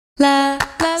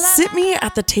Sit me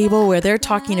at the table where they're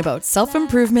talking about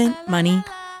self-improvement, money,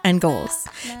 and goals.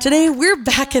 Today, we're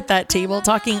back at that table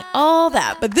talking all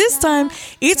that, but this time,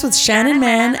 it's with Shannon,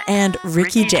 Mann, and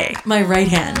Rikki J, my right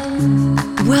hand.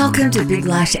 Welcome to Big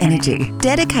Lash Energy,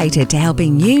 dedicated to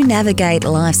helping you navigate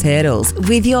life's hurdles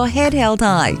with your head held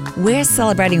high. We're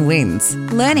celebrating wins,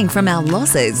 learning from our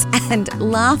losses, and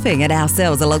laughing at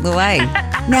ourselves along the way.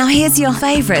 Now here's your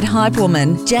favourite hype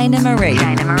woman, Jayna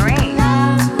Marie.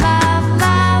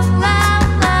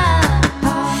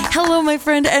 Hello, my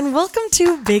friend, and welcome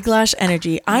to Big Lash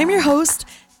Energy. I'm your host,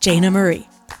 Jayna Marie.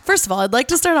 First of all, I'd like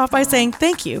to start off by saying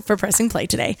thank you for pressing play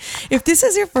today. If this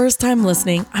is your first time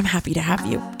listening, I'm happy to have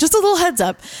you. Just a little heads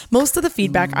up, most of the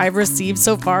feedback I've received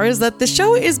so far is that the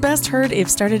show is best heard if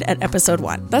started at episode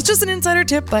 1. That's just an insider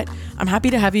tip, but I'm happy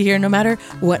to have you here no matter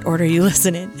what order you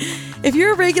listen in. If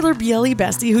you're a regular BLE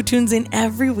bestie who tunes in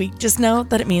every week, just know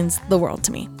that it means the world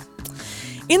to me.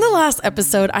 In the last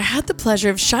episode, I had the pleasure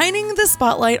of shining the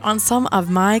spotlight on some of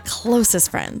my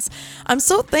closest friends. I'm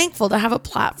so thankful to have a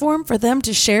platform for them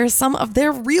to share some of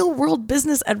their real-world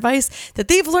business advice that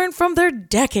they've learned from their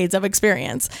decades of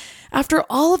experience. After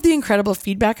all of the incredible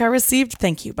feedback I received,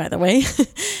 thank you, by the way,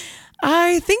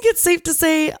 I think it's safe to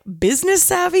say business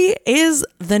savvy is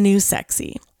the new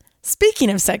sexy. Speaking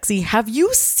of sexy, have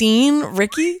you seen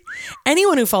Rikki?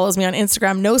 Anyone who follows me on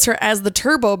Instagram knows her as the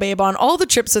turbo babe on all the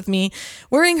trips with me,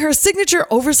 wearing her signature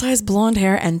oversized blonde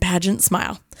hair and pageant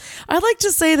smile. I'd like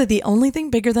to say that the only thing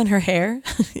bigger than her hair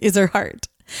is her heart.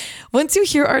 Once you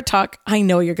hear our talk, I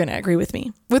know you're going to agree with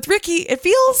me. With Rikki, it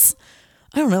feels,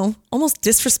 almost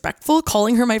disrespectful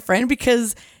calling her my friend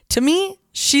because to me,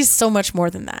 she's so much more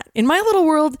than that. In my little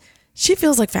world, she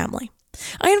feels like family.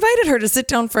 I invited her to sit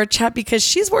down for a chat because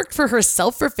she's worked for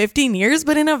herself for 15 years,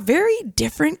 but in a very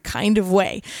different kind of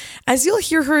way. As you'll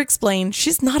hear her explain,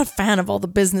 she's not a fan of all the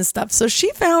business stuff, so she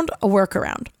found a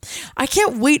workaround. I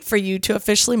can't wait for you to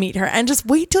officially meet her, and just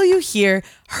wait till you hear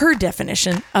her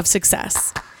definition of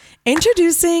success.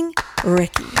 Introducing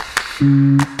Rikki.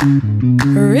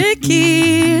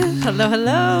 Rikki! Hello,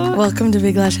 hello. Welcome to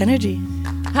Big Lash Energy.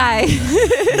 Hi.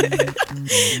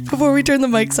 Before we turn the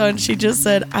mics on, she just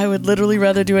said, I would literally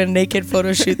rather do a naked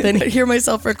photo shoot than hear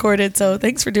myself recorded. So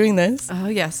thanks for doing this. Oh,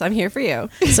 yes. I'm here for you.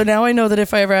 So now I know that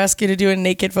if I ever ask you to do a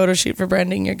naked photo shoot for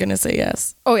branding, you're going to say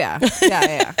yes. Oh, yeah.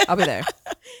 Yeah. I'll be there.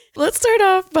 Let's start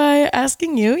off by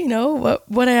asking you,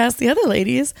 what I asked the other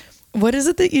ladies. What is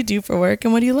it that you do for work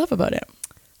and what do you love about it?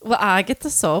 Well, I get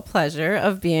the sole pleasure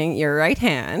of being your right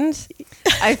hand.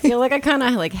 I feel like I kind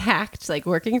of hacked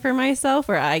working for myself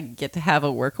where I get to have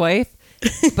a work wife,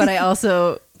 but I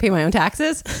also pay my own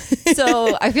taxes.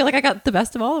 So I feel like I got the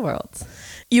best of all the worlds.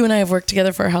 You and I have worked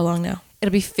together for how long now?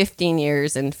 It'll be 15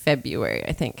 years in February,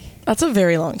 I think. That's a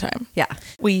very long time. Yeah.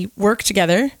 We work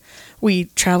together. We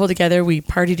travel together, we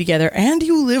party together, and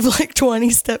you live 20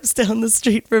 steps down the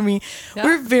street from me. Yeah.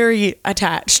 We're very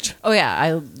attached. Oh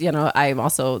yeah, I'm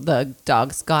also the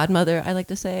dog's godmother, I like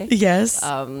to say. Yes.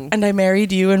 And I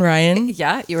married you and Ryan.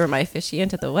 Yeah, you were my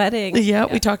officiant at the wedding. Yeah,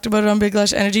 we talked about it on Big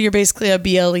Lash Energy. You're basically a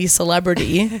BLE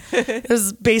celebrity. It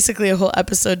was basically a whole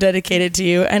episode dedicated to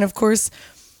you. And of course,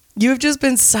 you've just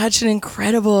been such an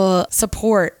incredible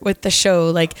support with the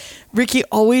show. Rikki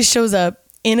always shows up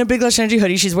in a Big Lash Energy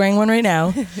hoodie. She's wearing one right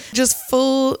now. Just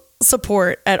full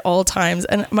support at all times.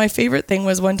 And my favorite thing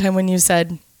was one time when you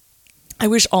said, I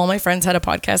wish all my friends had a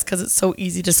podcast because it's so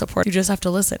easy to support. You just have to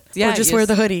listen. Yeah, or just wear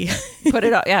the hoodie. Put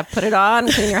it on. Yeah, put it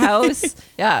on. Clean your house.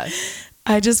 Yeah.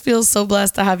 I just feel so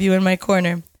blessed to have you in my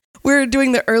corner. We're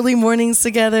doing the early mornings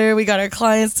together. We got our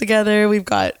clients together. We've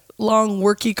got long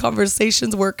worky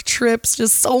conversations, work trips,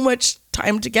 just so much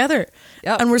time together.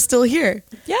 Yep. And we're still here.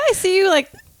 Yeah, I see you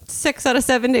 6 out of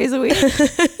 7 days a week.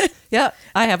 Yeah,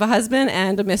 I have a husband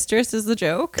and a mistress is the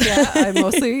joke. Yeah, I'm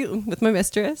mostly with my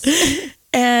mistress.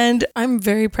 And I'm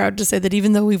very proud to say that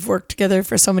even though we've worked together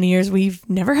for so many years, we've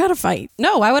never had a fight.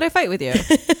 No, why would I fight with you?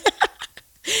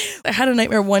 I had a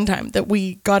nightmare one time that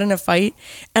we got in a fight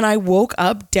and I woke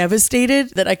up devastated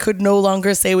that I could no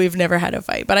longer say we've never had a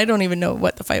fight, but I don't even know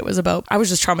what the fight was about. I was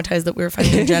just traumatized that we were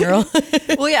fighting in general.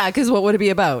 Well, yeah, because what would it be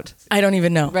about? I don't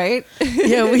even know. Right?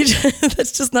 Yeah,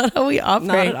 that's just not how we operate.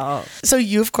 Not at all. So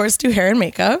you, of course, do hair and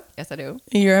makeup. Yes, I do.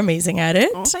 You're amazing at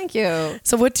it. Oh, thank you.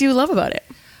 So what do you love about it?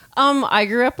 I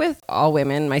grew up with all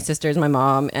women, my sisters, my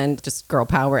mom, and just girl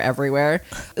power everywhere.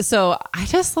 So I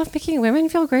just love making women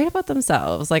feel great about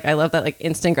themselves. I love that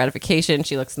instant gratification.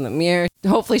 She looks in the mirror.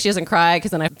 Hopefully she doesn't cry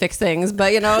because then I fix things,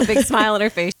 but a big smile on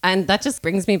her face. And that just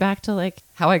brings me back to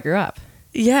how I grew up.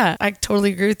 Yeah, I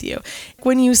totally agree with you.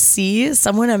 When you see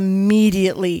someone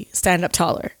immediately stand up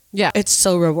taller, Yeah. It's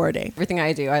so rewarding. Everything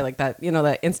I do, I like that,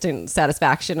 the instant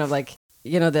satisfaction of like,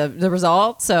 the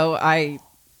result. So I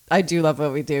do love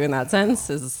what we do in that sense.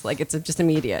 Is like it's just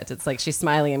immediate. It's like she's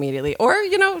smiling immediately, or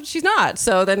she's not.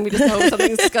 So then we just know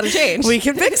something's got to change. We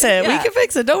can fix it. Yeah. We can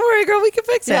fix it. Don't worry, girl. We can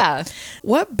fix it. Yeah.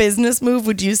 What business move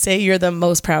would you say you're the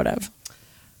most proud of?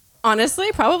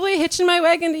 Honestly, probably hitching my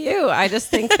wagon to you. I just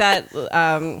think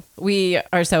that we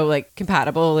are so like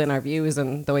compatible in our views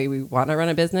and the way we want to run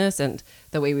a business and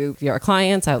the way we view our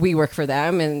clients, how we work for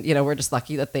them. And, we're just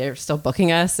lucky that they're still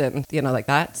booking us and, like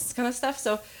that kind of stuff.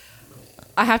 So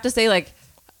I have to say, like,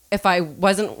 if I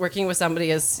wasn't working with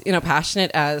somebody as,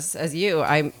 passionate as you,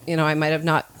 I might have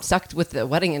not stuck with the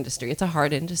wedding industry. It's a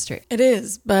hard industry. It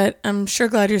is, but I'm sure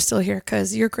glad you're still here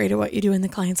because you're great at what you do and the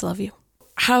clients love you.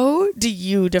 How do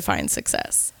you define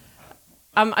success?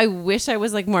 I wish I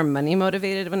was like more money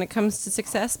motivated when it comes to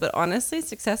success, but honestly,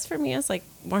 success for me is like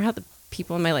more how the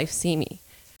people in my life see me.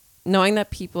 Knowing that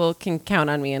people can count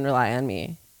on me and rely on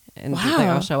me and Wow. like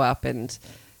I'll show up and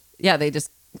they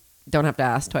just don't have to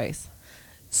ask twice.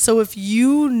 So if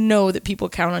you know that people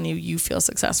count on you, you feel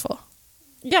successful.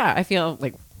 Yeah, I feel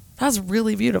like That's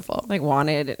really beautiful. like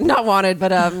wanted, not wanted,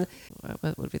 but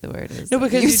what would be the word? Is No,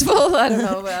 because useful. I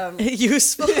don't know.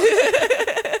 Useful.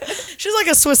 She's like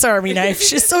a Swiss Army knife.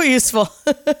 She's so useful.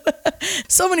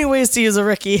 So many ways to use a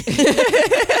Rikki.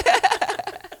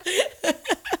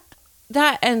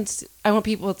 That, and I want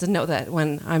people to know that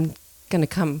when I'm going to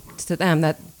come to them,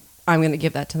 that I'm going to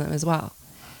give that to them as well.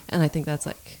 And I think that's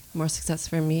like more success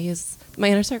for me is my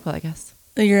inner circle, I guess.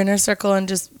 Your inner circle and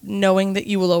just knowing that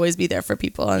you will always be there for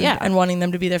people and wanting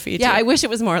them to be there for you too. Yeah, I wish it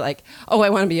was more like, oh, I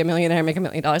want to be a millionaire, make $1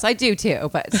 million. I do too,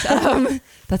 but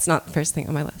that's not the first thing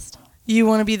on my list. You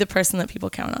want to be the person that people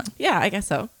count on. Yeah, I guess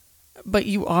so. But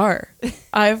you are.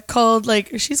 I've called,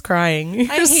 like, she's crying.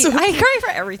 I cry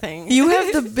for everything. You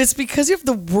have it's because you have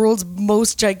the world's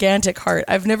most gigantic heart.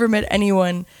 I've never met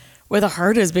anyone with a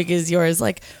heart as big as yours.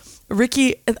 Like,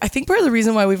 Rikki, I think part of the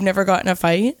reason why we've never gotten a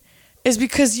fight is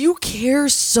because you care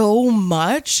so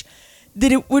much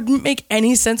that it wouldn't make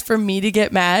any sense for me to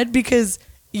get mad because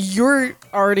you're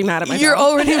already mad at myself.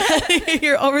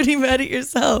 You're already mad at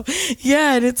yourself.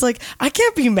 Yeah, and it's like I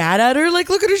can't be mad at her. Like,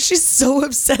 look at her; she's so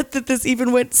upset that this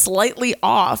even went slightly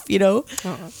off.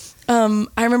 I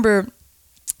remember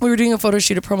we were doing a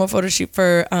promo photo shoot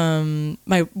for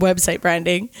my website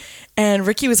branding, and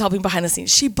Rikki was helping behind the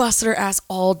scenes. She busted her ass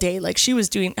all day. Like, she was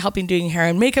helping doing hair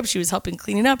and makeup. She was helping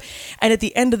cleaning up. And at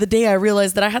the end of the day, I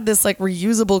realized that I had this like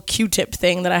reusable Q-tip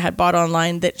thing that I had bought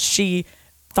online that she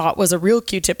thought was a real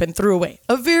Q-tip and threw away.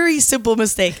 A very simple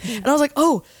mistake. And I was like,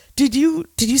 oh, did you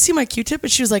see my Q-tip?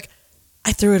 And she was like,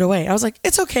 I threw it away. I was like,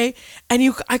 it's okay.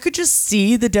 And I could just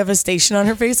see the devastation on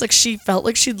her face. Like, she felt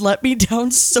like she'd let me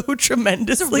down so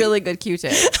tremendously. It's a really good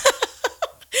Q-tip.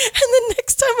 And the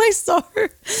next time I saw her,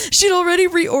 she'd already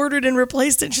reordered and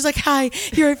replaced it. And she's like, hi,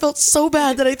 here, I felt so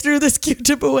bad that I threw this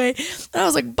Q-tip away. And I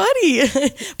was like, buddy,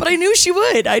 but I knew she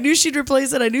would. I knew she'd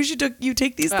replace it. I knew you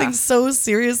take these things so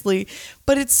seriously.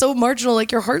 But it's so marginal.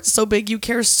 Like, your heart's so big, you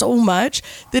care so much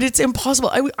that it's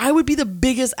impossible. I would be the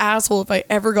biggest asshole if I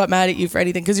ever got mad at you for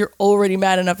anything because you're already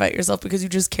mad enough at yourself because you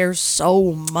just care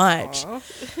so much.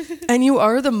 And you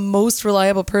are the most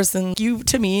reliable person. You,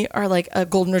 to me, are like a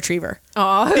golden retriever.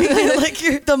 Like,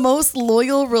 you're the most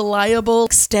loyal, reliable,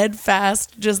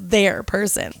 steadfast, just there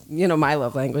person. My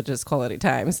love language is quality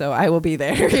time, so I will be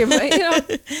there.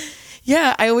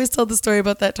 Yeah, I always tell the story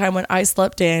about that time when I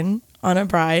slept in on a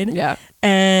bride. Yeah.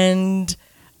 And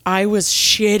I was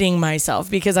shitting myself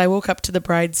because I woke up to the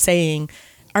bride saying,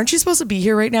 aren't you supposed to be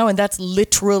here right now? And that's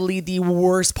literally the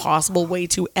worst possible way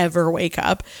to ever wake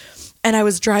up. And I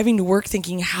was driving to work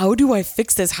thinking, how do I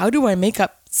fix this? How do I make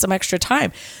up some extra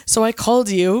time? So I called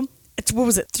you. What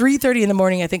was it? 3:30 in the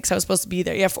morning, I think, so I was supposed to be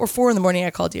there. Yeah, or 4 in the morning, I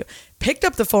called you. Picked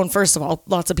up the phone, first of all.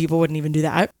 Lots of people wouldn't even do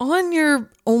that. On your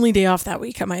only day off that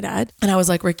week, I might add. And I was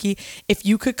like, Rikki, if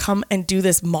you could come and do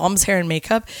this mom's hair and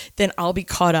makeup, then I'll be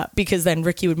caught up because then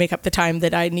Rikki would make up the time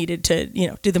that I needed to,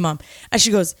 do the mom. And she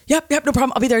goes, yep, no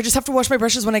problem. I'll be there. I just have to wash my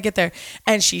brushes when I get there.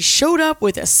 And she showed up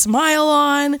with a smile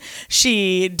on.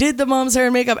 She did the mom's hair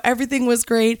and makeup. Everything was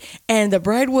great. And the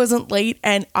bride wasn't late.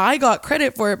 And I got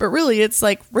credit for it. But really, it's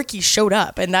like Rikki showed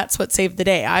up and that's what saved the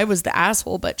day. I was the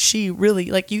asshole, but she really,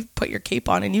 like, you put your cape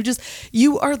on and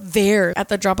you are there at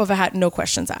the drop of a hat, no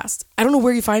questions asked. I don't know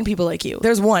where you find people like you.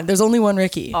 There's only one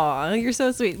Rikki. Oh, you're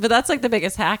so sweet. But that's like the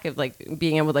biggest hack of like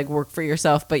being able to like work for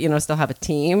yourself, but still have a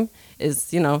team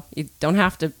is, you don't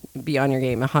have to be on your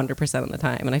game 100% of the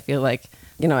time. And I feel like,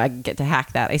 I get to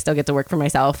hack that. I still get to work for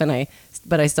myself,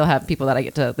 but I still have people that I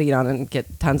get to lean on and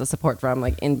get tons of support from,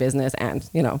 like in business and,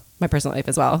 my personal life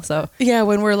as well. So yeah,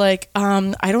 when we're like,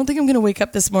 I don't think I'm going to wake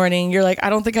up this morning. You're like,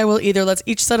 I don't think I will either. Let's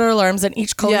each set our alarms and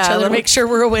each call each other to make sure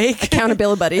we're awake.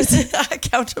 Accountability buddies.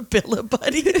 Accountability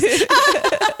buddies.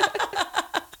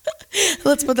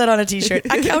 Let's put that on a t-shirt.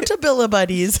 Accountability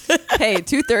buddies. Hey,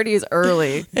 2:30 is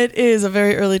early. It is a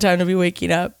very early time to be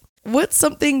waking up. What's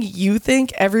something you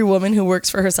think every woman who works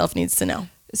for herself needs to know?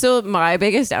 So my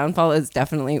biggest downfall is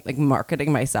definitely like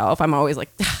marketing myself. I'm always like,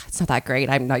 it's not that great.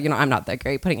 I'm not that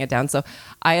great putting it down. So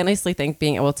I honestly think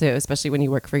being able to, especially when you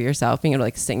work for yourself, being able to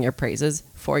like sing your praises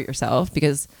for yourself,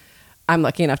 because I'm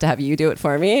lucky enough to have you do it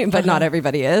for me, but not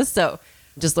everybody is. So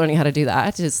just learning how to do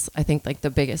that is, I think, like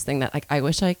the biggest thing that like I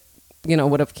wish I,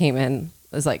 would have came in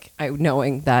is like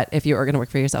knowing that if you are going to work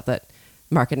for yourself, that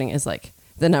marketing is like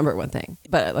the number one thing.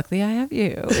 But luckily I have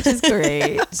you, which is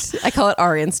great. I call it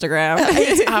our Instagram.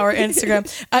 It's our Instagram.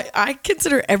 I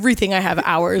consider everything I have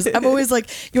ours. I'm always like,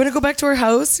 you want to go back to our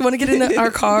house? You want to get in our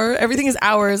car? Everything is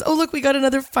ours. Oh, look, we got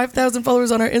another 5,000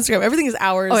 followers on our Instagram. Everything is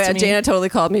ours. Oh yeah, Jayna totally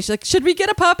called me. She's like, should we get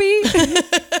a puppy?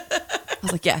 I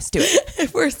was like, yes, do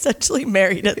it. We're essentially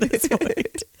married at this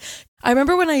point. I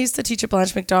remember when I used to teach at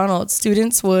Blanche McDonald,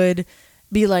 students would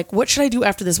be like, what should I do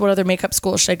after this? What other makeup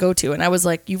school should I go to? And I was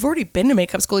like, you've already been to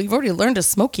makeup school. You've already learned a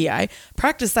smoky eye.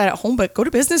 Practice that at home, but go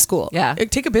to business school. Yeah.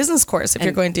 Take a business course if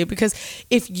you're going to, because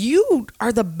if you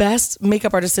are the best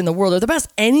makeup artist in the world or the best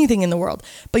anything in the world,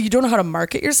 but you don't know how to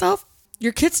market yourself,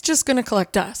 your kit's just going to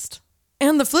collect dust.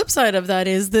 And the flip side of that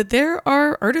is that there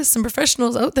are artists and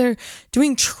professionals out there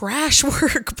doing trash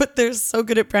work, but they're so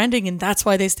good at branding, and that's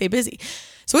why they stay busy.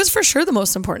 So it's for sure the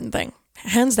most important thing,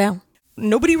 hands down.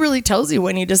 Nobody really tells you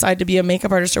when you decide to be a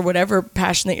makeup artist or whatever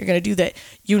passion that you're going to do that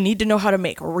you need to know how to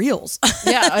make reels.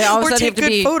 Yeah, or take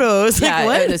good photos. Yeah,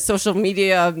 like, what? Social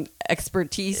media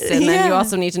expertise, and then you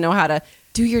also need to know how to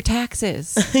do your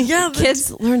taxes. Yeah,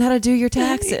 kids learn how to do your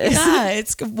taxes. Yeah,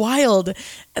 it's wild.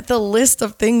 The list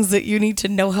of things that you need to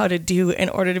know how to do in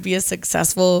order to be a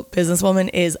successful businesswoman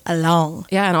is long.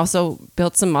 Yeah, and also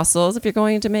build some muscles if you're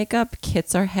going into makeup.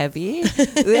 Kits are heavy.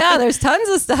 Yeah, there's tons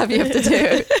of stuff you have to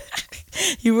do.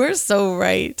 You were so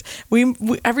right. We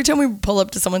every time we pull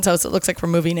up to someone's house, it looks like we're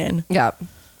moving in. Yeah,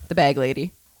 the bag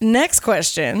lady. Next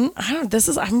question.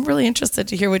 I'm really interested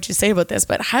to hear what you say about this,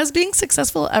 but has being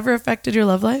successful ever affected your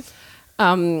love life?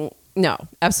 No,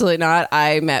 absolutely not.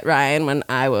 I met Ryan when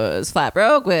I was flat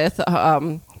broke with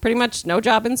pretty much no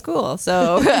job in school.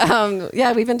 So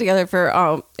yeah, we've been together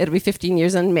for it'll be 15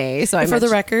 years in May. So for the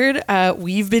record,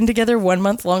 we've been together 1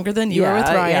 month longer than you are with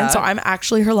Ryan. Yeah. So I'm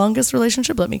actually her longest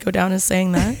relationship. Let me go down as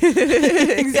saying that.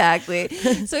 Exactly.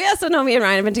 So yeah, so me and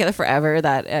Ryan have been together forever.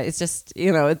 That it's just,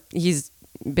 he's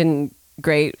been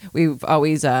great. We've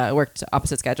always worked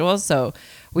opposite schedules, so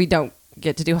we don't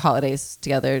get to do holidays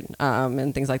together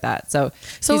and things like that. So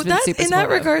that in that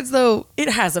regards, though, it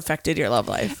has affected your love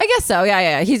life. I guess so.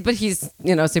 Yeah. He's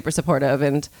super supportive,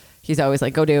 and he's always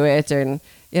like, go do it. And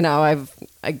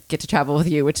I get to travel with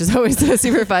you, which is always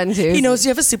super fun too. He knows you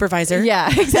have a supervisor. Yeah,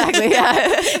 exactly.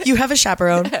 Yeah. You have a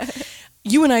chaperone.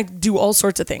 You and I do all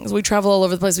sorts of things. We travel all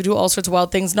over the place. We do all sorts of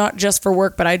wild things, not just for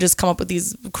work, but I just come up with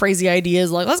these crazy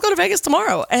ideas like, let's go to Vegas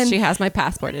tomorrow. And she has my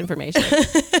passport information.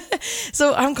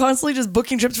 So I'm constantly just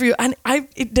booking trips for you. And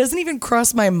it doesn't even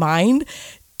cross my mind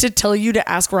to tell you to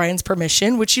ask Ryan's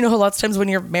permission, which, lots of times when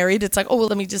you're married, it's like, oh, well,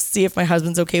 let me just see if my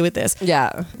husband's okay with this.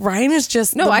 Yeah. Ryan is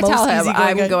just I tell him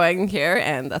I'm going here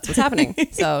and that's what's happening.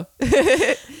 So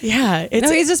yeah.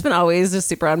 He's just been always just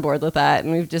super on board with that.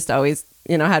 And we've just always,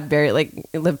 had very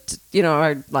lived,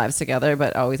 our lives together,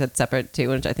 but always had separate too,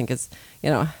 which I think is,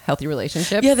 healthy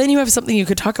relationship. Yeah. Then you have something you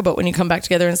could talk about when you come back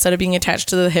together instead of being attached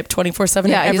to the hip 24/7.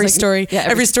 Yeah.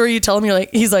 Every story you tell him,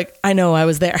 he's like, I know, I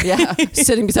was there. Yeah.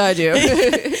 Sitting beside you.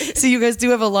 So you guys do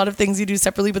have a lot of things you do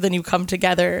separately, but then you come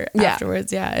together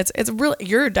afterwards. Yeah. It's really,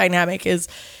 your dynamic is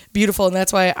beautiful. And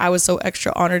that's why I was so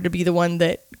extra honored to be the one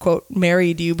that, quote,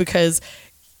 married you, because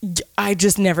I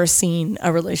just never seen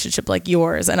a relationship like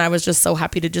yours. And I was just so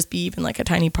happy to just be even like a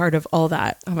tiny part of all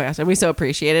that. Oh my gosh. And we so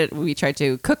appreciate it. We tried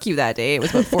to cook you that day. It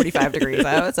was about 45 degrees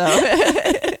out. So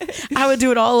I would do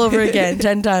it all over again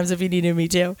 10 times if you needed me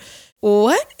to.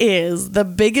 What is the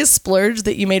biggest splurge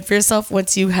that you made for yourself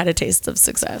once you had a taste of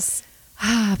success?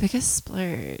 Biggest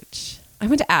splurge. I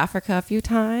went to Africa a few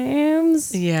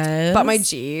times. Yes. Bought my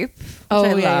Jeep. Oh,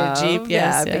 I yeah, love. your Jeep.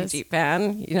 Yes, Big yes. Jeep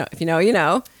fan. You know, if you know, you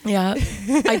know. Yeah.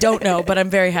 I don't know, but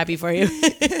I'm very happy for you.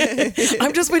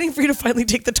 I'm just waiting for you to finally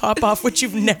take the top off, which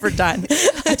you've never done.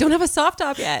 I don't have a soft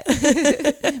top yet.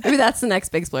 Maybe that's the next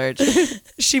big splurge.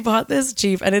 She bought this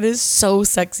Jeep and it is so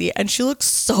sexy and she looks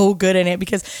so good in it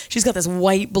because she's got this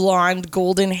white, blonde,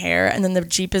 golden hair and then the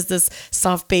Jeep is this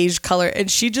soft beige color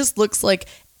and she just looks like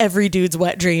every dude's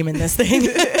wet dream in this thing.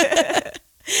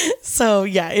 So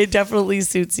yeah, it definitely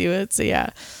suits you. So yeah,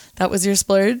 that was your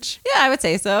splurge. Yeah, I would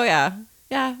say so. Yeah.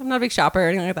 Yeah. I'm not a big shopper or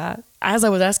anything like that. As I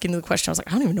was asking the question, I was like,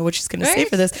 I don't even know what she's going to say Right?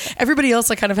 for this. Everybody else,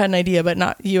 I kind of had an idea, but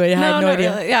not you. I had no not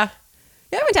idea. really. Yeah.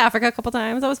 Yeah, I went to Africa a couple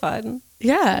times. That was fun.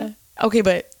 Yeah. Okay,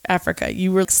 but Africa,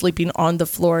 you were sleeping on the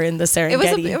floor in the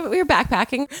Serengeti. We were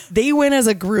backpacking. They went as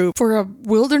a group for a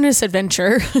wilderness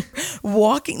adventure,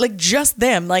 walking, like just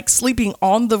them, like sleeping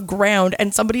on the ground.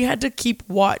 And somebody had to keep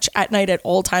watch at night at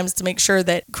all times to make sure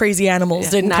that crazy animals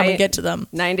didn't come and get to them.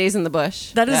 9 days in the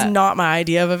bush. That is not my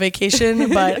idea of a vacation,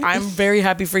 but I'm very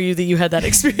happy for you that you had that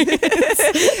experience.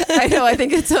 I know. I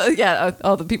think it's,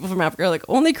 all the people from Africa are like,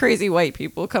 only crazy white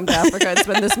people come to Africa and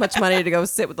spend this much money to go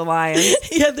sit with the lions.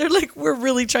 Yeah, they're like, we're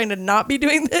really trying to not be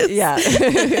doing this. Yeah.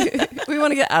 We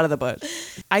want to get out of the bush.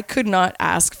 I could not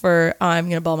ask for, I'm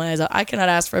going to bawl my eyes out. I cannot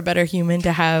ask for a better human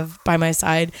to have by my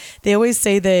side. They always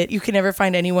say that you can never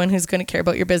find anyone who's going to care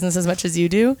about your business as much as you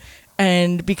do.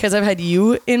 And because I've had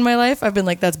you in my life, I've been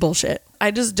like, that's bullshit.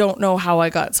 I just don't know how I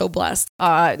got so blessed. No,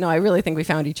 I really think we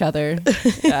found each other.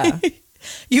 Yeah.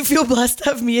 You feel blessed to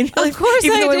have me in your life? Of course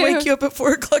even I though do. I wake you up at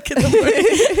 4 o'clock in the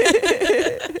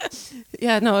morning.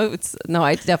 Yeah, no,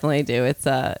 I definitely do. It's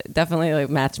definitely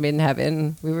like match made in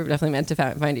heaven. We were definitely meant to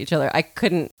find each other. I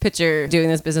couldn't picture doing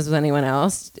this business with anyone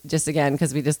else, just again,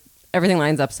 because everything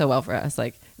lines up so well for us.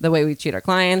 Like the way we treat our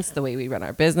clients, the way we run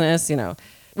our business,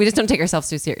 we just don't take ourselves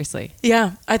too seriously.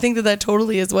 Yeah, I think that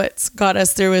totally is what's got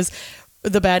us through is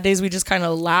the bad days. We just kind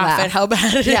of laugh at how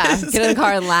bad it is. Yeah, get in the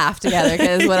car and laugh together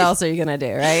because what else are you going to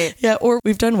do, right? Yeah, or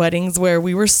we've done weddings where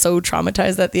we were so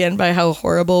traumatized at the end by how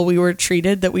horrible we were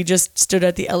treated that we just stood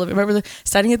at the elevator. Remember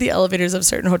standing at the elevators of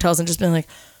certain hotels and just being like,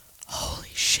 holy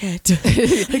shit.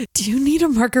 Like, do you need a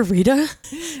margarita?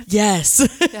 Yes.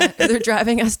 Yeah, they're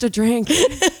driving us to drink.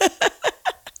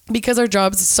 Because our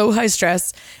job's so high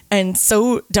stress and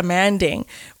so demanding,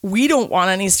 we don't want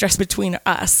any stress between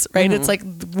us, right? Mm-hmm. It's like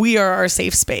we are our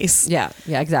safe space. Yeah,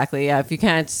 exactly. Yeah, if you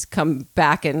can't come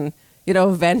back and,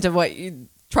 vent of what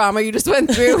trauma you just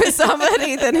went through with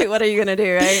somebody, then what are you going to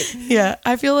do, right? Yeah,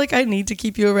 I feel like I need to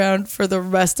keep you around for the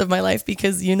rest of my life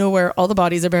because you know where all the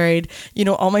bodies are buried, you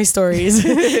know all my stories,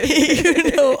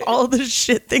 you know all the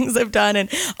shit things I've done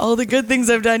and all the good things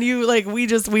I've done.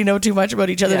 We know too much about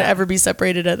each other to ever be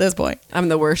separated at this point. I'm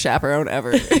the worst chaperone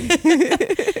ever.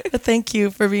 But thank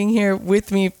you for being here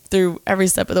with me through every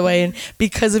step of the way. And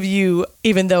because of you,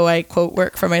 even though I quote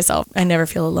work for myself, I never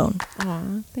feel alone.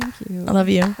 Aw, thank you. I love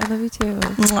you. I love you too.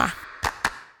 Mwah.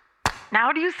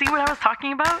 Now do you see what I was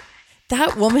talking about?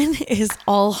 That woman is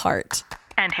all heart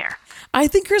and hair. I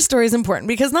think her story is important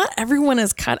because not everyone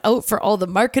is cut out for all the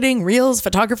marketing, reels,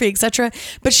 photography, etc.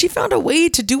 But she found a way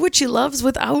to do what she loves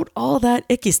without all that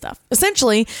icky stuff.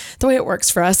 Essentially, the way it works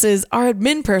for us is our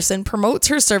admin person promotes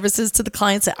her services to the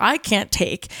clients that I can't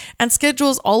take and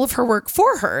schedules all of her work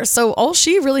for her. So all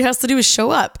she really has to do is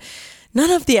show up.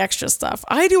 None of the extra stuff.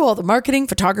 I do all the marketing,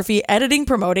 photography, editing,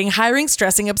 promoting, hiring,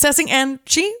 stressing, obsessing, and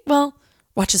she,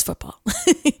 watches football.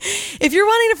 If you're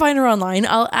wanting to find her online,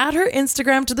 I'll add her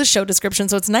Instagram to the show description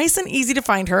so it's nice and easy to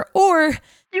find her, or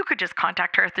you could just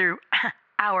contact her through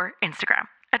our Instagram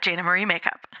at Jayna Marie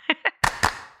Makeup.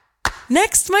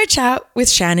 Next, my chat with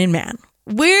Shannon Mann.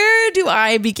 Where do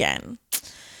I begin?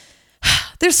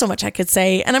 There's so much I could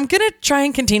say, and I'm going to try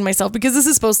and contain myself because this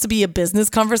is supposed to be a business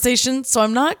conversation, so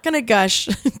I'm not going to gush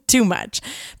too much.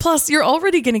 Plus, you're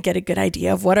already going to get a good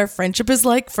idea of what our friendship is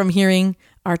like from hearing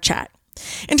our chat.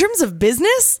 In terms of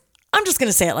business, I'm just going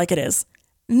to say it like it is.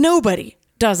 Nobody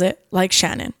does it like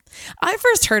Shannon. I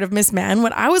first heard of Miss Mann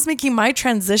when I was making my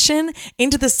transition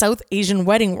into the South Asian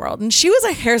wedding world, and she was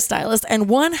a hairstylist and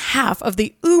one half of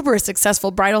the uber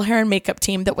successful bridal hair and makeup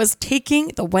team that was taking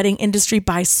the wedding industry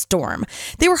by storm.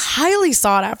 They were highly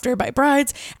sought after by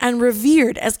brides and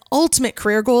revered as ultimate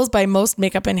career goals by most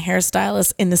makeup and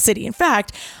hairstylists in the city. In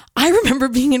fact, I remember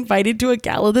being invited to a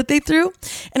gala that they threw.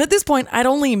 And at this point, I'd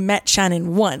only met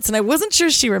Shannon once, and I wasn't sure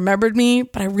she remembered me,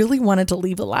 but I really wanted to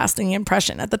leave a lasting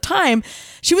impression. At the time,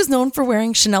 she was known for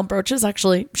wearing Chanel brooches.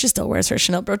 Actually, she still wears her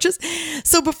Chanel brooches.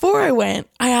 So before I went,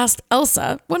 I asked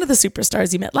Elsa, one of the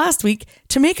superstars you met last week,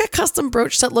 to make a custom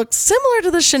brooch that looked similar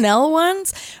to the Chanel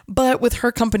ones, but with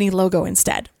her company logo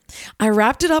instead. I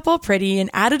wrapped it up all pretty and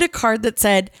added a card that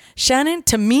said, "Shannon,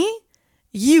 to me,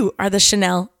 you are the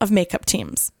Chanel of makeup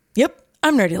teams." Yep,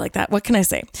 I'm nerdy like that. What can I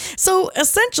say? So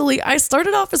essentially, I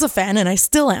started off as a fan, and I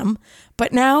still am,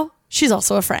 but now she's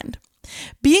also a friend.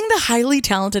 Being the highly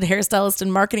talented hairstylist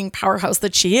and marketing powerhouse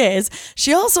that she is,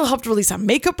 she also helped release a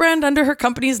makeup brand under her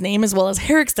company's name, as well as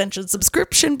hair extensions,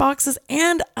 subscription boxes,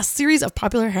 and a series of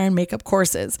popular hair and makeup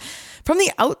courses. From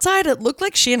the outside, it looked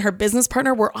like she and her business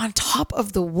partner were on top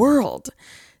of the world.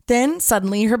 Then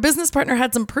suddenly her business partner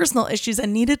had some personal issues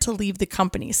and needed to leave the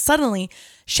company. Suddenly,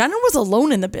 Shannon was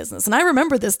alone in the business. And I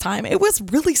remember this time, it was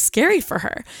really scary for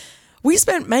her. We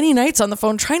spent many nights on the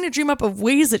phone trying to dream up of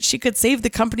ways that she could save the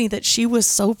company that she was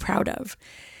so proud of.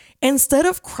 Instead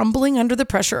of crumbling under the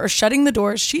pressure or shutting the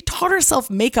doors, she taught herself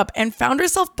makeup and found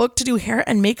herself booked to do hair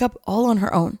and makeup all on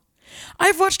her own.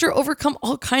 I've watched her overcome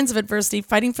all kinds of adversity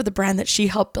fighting for the brand that she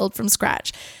helped build from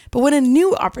scratch. But when a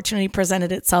new opportunity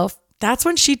presented itself, that's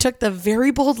when she took the very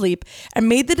bold leap and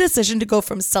made the decision to go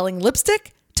from selling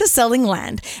lipstick to selling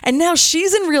land. And now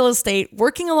she's in real estate,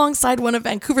 working alongside one of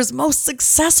Vancouver's most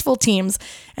successful teams.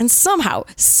 And somehow,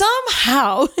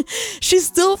 she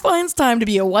still finds time to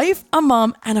be a wife, a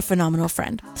mom, and a phenomenal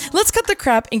friend. Let's cut the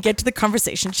crap and get to the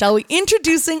conversation, shall we?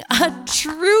 Introducing a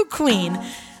true queen,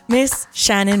 Miss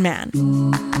Shannon Mann.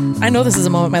 I know this is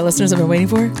a moment my listeners have been waiting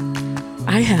for.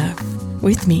 I have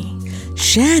with me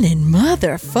Shannon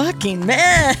motherfucking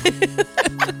Mann.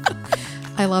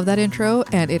 I love that intro,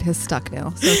 and it has stuck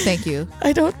now. So thank you.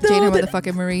 I don't know. Jayna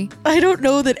motherfucking Marie. I don't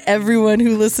know that everyone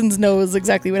who listens knows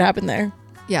exactly what happened there.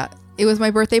 Yeah. It was my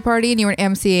birthday party, and you were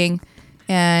emceeing.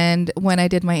 And when I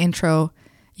did my intro,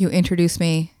 you introduced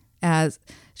me as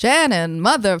Shannon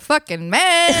motherfucking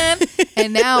Mann.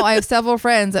 And now I have several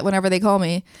friends that whenever they call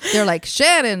me, they're like,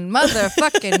 Shannon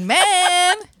motherfucking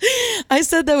Mann. I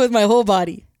said that with my whole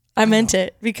body. I meant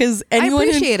it because anyone I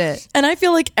appreciate it. And I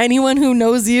feel like anyone who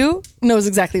knows you knows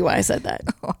exactly why I said that.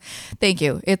 Thank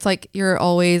you. It's like you're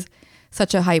always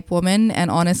such a hype woman.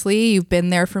 And honestly, you've been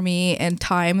there for me in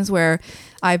times where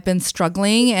I've been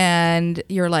struggling and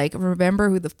you're like, remember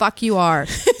who the fuck you are.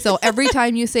 So every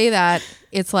time you say that,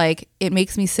 it's like, it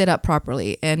makes me sit up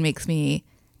properly and makes me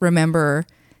remember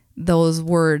those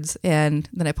words. And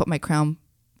then I put my crown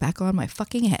back on my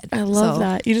fucking head. I love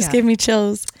that. You just gave me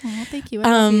chills. Oh, thank you.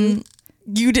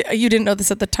 You didn't know this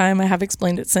at the time. I have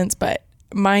explained it since, but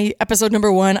my episode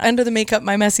number 1, Under the Makeup,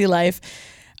 My Messy Life,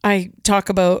 I talk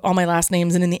about all my last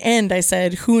names. And in the end, I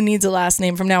said, who needs a last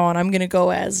name from now on? I'm going to go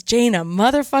as Jayna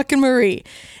motherfucking Marie.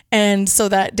 And so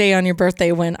that day on your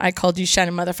birthday, when I called you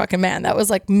Shannon motherfucking Mann, that was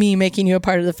like me making you a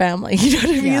part of the family. You know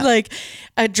what I mean? Like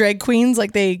drag queens,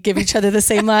 like they give each other the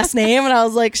same last name. And I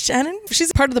was like, Shannon,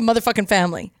 she's part of the motherfucking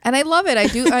family. And I love it. I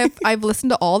do. I've listened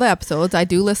to all the episodes. I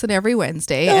do listen every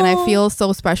Wednesday. And I feel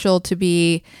so special to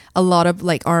be a lot of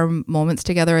like our moments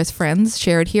together as friends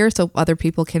shared here. So other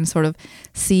people can sort of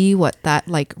see what that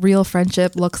like real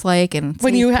friendship looks like. And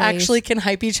when you actually can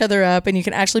hype each other up and you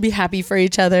can actually be happy for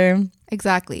each other.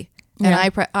 Exactly. And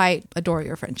I adore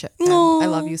your friendship. And I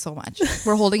love you so much.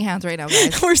 We're holding hands right now,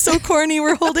 guys. We're so corny.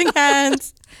 We're holding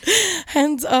hands.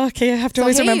 Hands. Okay, I have to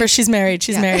always remember she's married.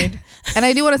 She's married. And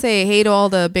I do want to say hey to all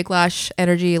the Big Lash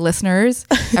Energy listeners,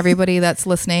 everybody that's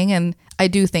listening. And I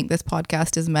do think this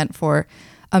podcast is meant for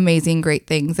amazing, great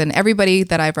things. And everybody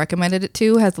that I've recommended it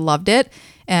to has loved it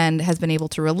and has been able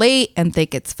to relate and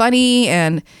think it's funny.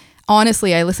 And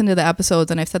honestly, I listen to the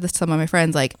episodes and I've said this to some of my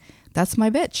friends, like, that's my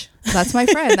bitch. That's my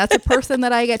friend. That's a person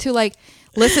that I get to like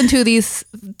listen to these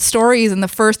stories in the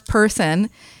first person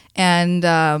and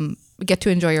get to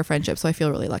enjoy your friendship. So I feel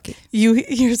really lucky.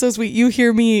 You're so sweet. You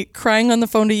hear me crying on the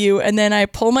phone to you and then I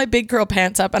pull my big girl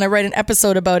pants up and I write an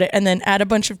episode about it and then add a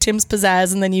bunch of Tim's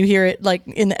pizzazz and then you hear it like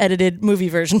in the edited movie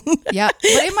version. Yeah.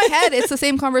 But in my head, it's the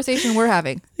same conversation we're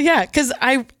having. Yeah. Because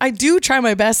I do try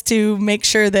my best to make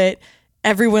sure that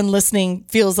everyone listening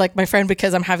feels like my friend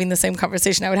because I'm having the same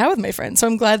conversation I would have with my friend. So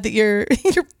I'm glad that you're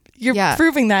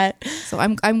proving that. So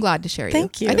I'm glad to share you.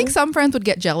 Thank you. I think some friends would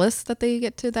get jealous that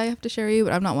I have to share you,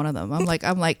 but I'm not one of them. I'm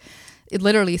like, it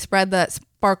literally spread that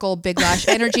sparkle, Big Lash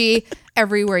energy.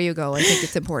 everywhere you go. I think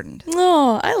it's important.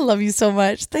 Oh, I love you so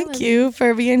much. Thank you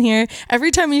for being here.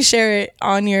 Every time you share it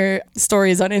on your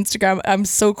stories on Instagram, I'm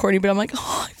so corny, but I'm like,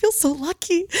 oh, I feel so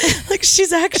lucky. Like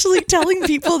she's actually telling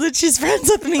people that she's friends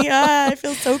with me. I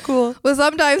feel so cool. Well,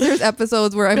 sometimes there's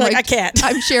episodes where I'm like, I can't.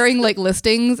 I'm sharing like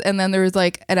listings, and then there's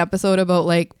like an episode about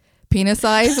like penis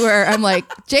size where I'm like,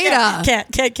 Jayna.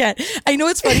 Can't. I know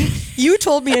it's funny. You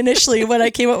told me initially when I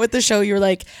came up with the show, you were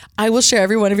like, I will share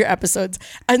every one of your episodes.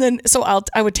 And then, so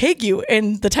I would tag you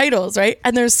in the titles, right?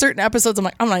 And there's certain episodes I'm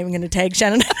like, I'm not even going to tag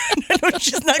Shannon. I know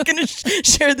she's not going to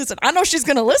share this. I know she's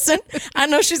going to listen. I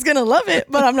know she's going to love it,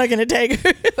 but I'm not going to tag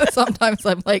her. But sometimes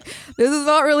I'm like, this is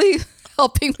not really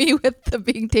helping me with the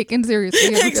being taken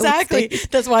seriously. Exactly.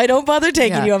 That's why I don't bother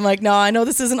taking you. I'm like, no, I know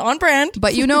this isn't on brand.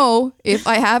 But you know, if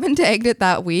I haven't tagged it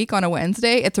that week on a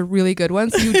Wednesday, it's a really good one.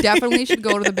 So you definitely should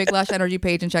go to the Big Lash Energy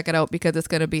page and check it out, because it's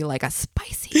going to be like a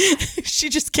spicy. She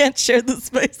just can't share the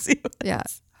spicy ones. Yeah.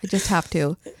 I just have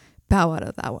to bow out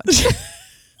of that one.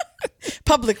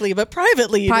 Publicly, but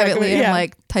privately. Privately, I'm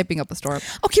like typing up a storm.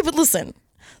 Okay, but listen.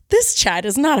 This chat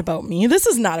is not about me. This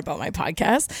is not about my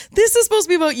podcast. This is supposed to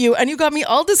be about you. And you got me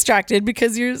all distracted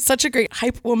because you're such a great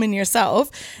hype woman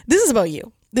yourself. This is about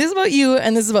you. This is about you,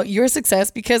 and this is about your success,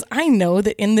 because I know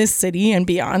that in this city and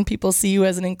beyond, people see you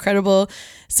as an incredible,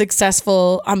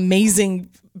 successful, amazing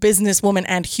businesswoman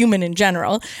and human in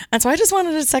general. And so I just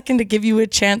wanted a second to give you a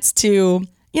chance to,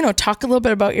 you know, talk a little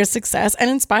bit about your success and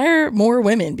inspire more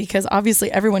women, because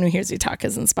obviously everyone who hears you talk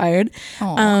is inspired.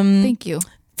 Oh, thank you.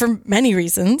 For many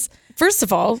reasons. First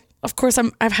of all, of course,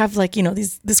 I have like, you know,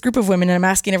 this group of women, and I'm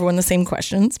asking everyone the same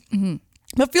questions. Mm-hmm.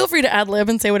 But feel free to ad lib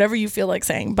and say whatever you feel like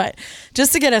saying. But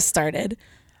just to get us started,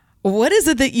 what is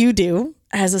it that you do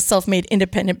as a self-made,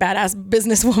 independent, badass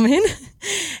businesswoman?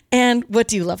 And what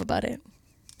do you love about it?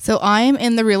 So I'm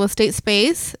in the real estate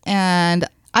space, and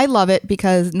I love it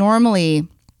because normally,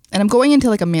 and I'm going into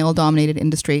like a male-dominated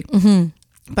industry,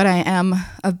 but I am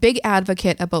a big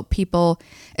advocate about people,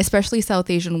 especially South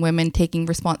Asian women, taking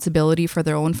responsibility for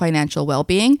their own financial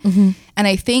well-being. And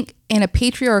I think in a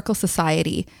patriarchal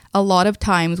society, a lot of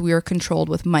times we are controlled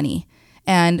with money,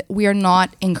 and we are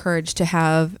not encouraged to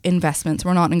have investments.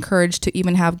 We're not encouraged to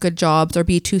even have good jobs or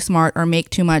be too smart or make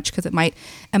too much, because it might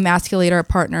emasculate our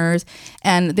partners.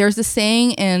 And there's this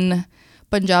saying in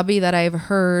Punjabi that I've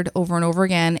heard over and over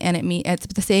again, and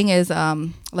the saying is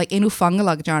like "inu fang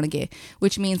lag janage,"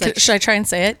 which means like. Should I try and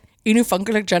say it? Inu fang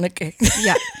lag janage.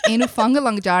 Yeah, inu fang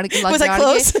lag janage. Was I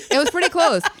close? It was pretty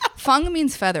close. Fang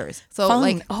means feathers. So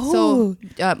Fang.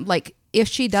 like if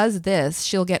she does this,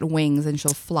 she'll get wings and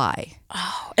she'll fly.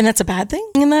 Oh, and that's a bad thing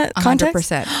in that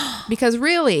context? 100%. Because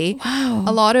really,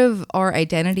 a lot of our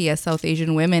identity as South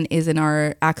Asian women is in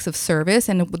our acts of service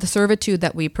and the servitude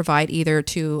that we provide either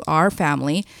to our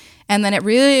family. And then it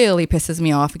really pisses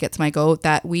me off, it gets my goat,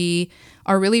 that we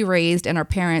are really raised, and our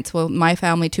parents, well, my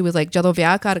family too, was like, "Jadon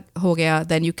vyah kar ho gaya,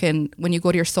 then you can, when you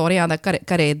go to your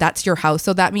sohriyan, that's your house."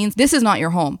 So that means this is not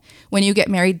your home. When you get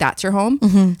married, that's your home.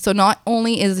 So not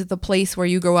only is the place where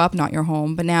you grow up not your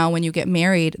home, but now when you get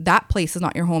married, that place is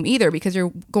not your home either, because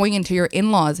you're going into your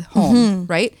in-laws' home,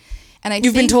 right? And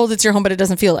You've been told it's your home, but it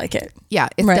doesn't feel like it. Yeah,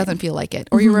 it doesn't feel like it.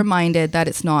 Or you're reminded that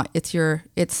it's not, it's your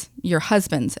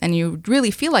husband's. And you really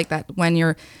feel like that when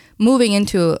you're moving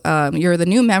into, you're the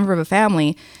new member of a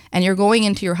family, and you're going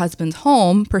into your husband's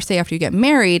home, per se, after you get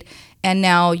married, and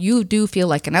now you do feel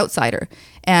like an outsider.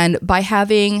 And by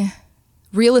having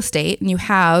real estate, and you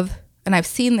have, and I've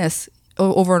seen this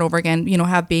over and over again, you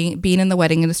know, being in the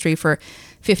wedding industry for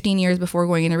 15 years before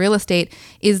going into real estate,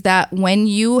 is that when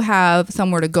you have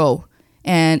somewhere to go,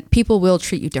 and people will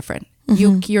treat you different.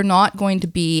 You're not going to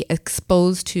be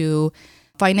exposed to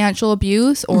financial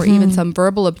abuse or even some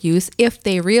verbal abuse if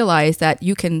they realize that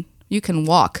you can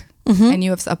walk and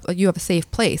you have a safe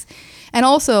place. And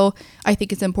also, I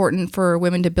think it's important for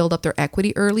women to build up their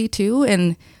equity early too.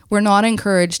 And we're not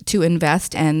encouraged to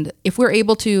invest. And if we're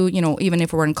able to, you know, even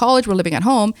if we're in college, we're living at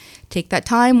home, take that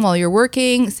time while you're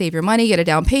working, save your money, get a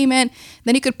down payment.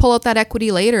 Then you could pull out that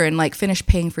equity later and like finish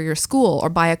paying for your school or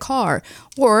buy a car.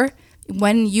 Or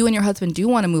when you and your husband do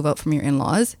want to move out from your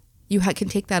in-laws, you can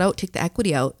take that out, take the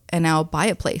equity out, and now buy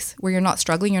a place where you're not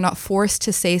struggling. You're not forced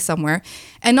to stay somewhere.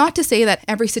 And not to say that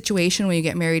every situation when you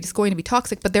get married is going to be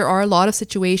toxic, but there are a lot of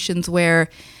situations where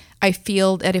I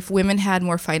feel that if women had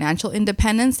more financial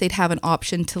independence, they'd have an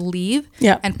option to leave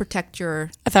and protect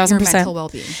your 1,000%. mental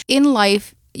well-being. In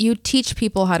life, you teach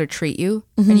people how to treat you,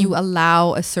 and you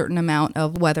allow a certain amount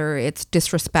of, whether it's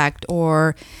disrespect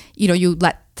or, you know, you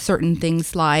let certain things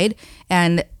slide.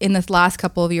 And in this last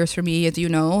couple of years for me, as you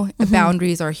know,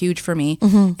 boundaries are huge for me.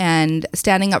 And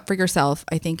standing up for yourself,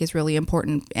 I think, is really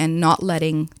important, and not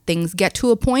letting things get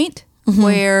to a point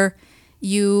where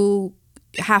you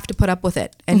have to put up with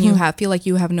it and you feel like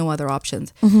you have no other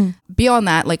options. Beyond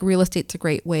that, like, real estate's a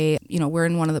great way. You know, we're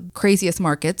in one of the craziest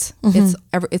markets.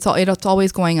 It's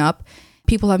always going up.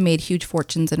 People have made huge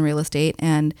fortunes in real estate,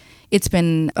 and it's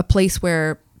been a place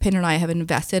where Pin and I have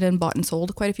invested and bought and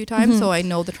sold quite a few times. So I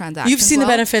know the transactions. You've seen the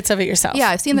benefits of it yourself. Yeah,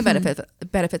 I've seen the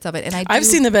benefits of it. And I've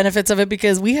seen the benefits of it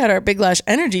because we had our Big Lash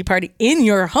Energy party in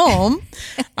your home.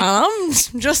 I'm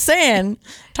just saying,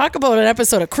 talk about an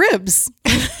episode of Cribs.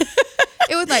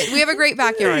 It was nice. We have a great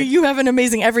backyard. You have an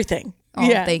amazing everything. Oh,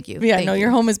 yeah. Thank you. Yeah, Thank you. your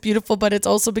home is beautiful, but it's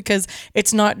also because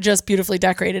it's not just beautifully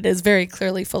decorated. It's very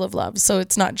clearly full of love. So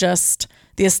it's not just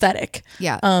the aesthetic.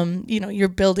 Yeah. You know, you're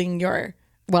building your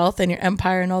wealth and your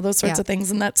empire and all those sorts of things.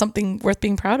 And that's something worth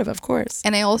being proud of course.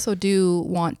 And I also do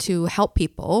want to help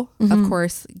people, of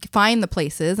course, find the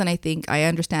places. And I think I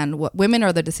understand what women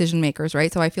are the decision makers,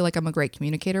 right? So I feel like I'm a great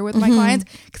communicator with my clients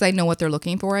because I know what they're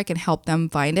looking for. I can help them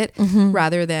find it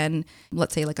rather than,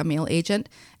 let's say, like a male agent.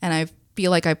 And I feel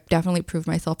like I've definitely proved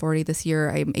myself already this year.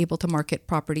 I'm able to market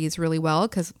properties really well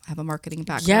because I have a marketing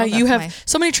background. Yeah, you have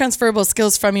so many transferable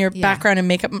skills from your background in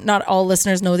makeup. Not all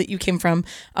listeners know that you came from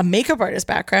a makeup artist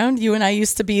background. You and I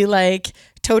used to be like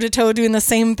toe to toe doing the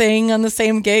same thing on the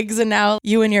same gigs, and now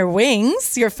you and your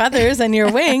wings, your feathers and your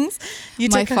wings, you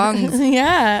my fungs.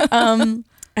 Yeah.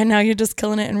 And now you're just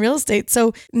killing it in real estate.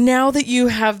 So now that you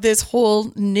have this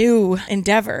whole new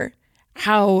endeavor,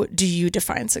 how do you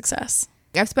define success?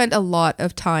 I've spent a lot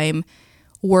of time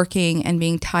working and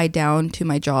being tied down to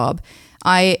my job.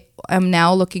 I am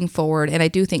now looking forward, and I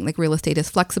do think like real estate is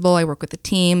flexible. I work with a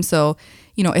team. So,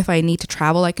 you know, if I need to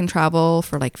travel, I can travel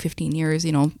for like 15 years.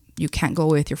 You know, you can't go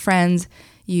with your friends.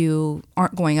 You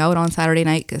aren't going out on Saturday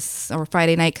night or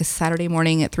Friday night because Saturday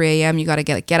morning at 3 a.m. you got to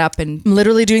get up and I'm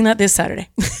literally doing that this Saturday.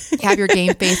 have your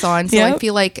game face on. So I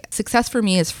feel like success for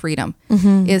me is freedom,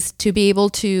 is to be able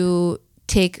to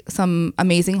take some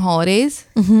amazing holidays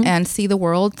and see the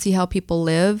world, see how people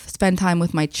live, spend time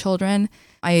with my children.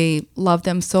 I love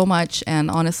them so much.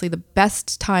 And honestly, the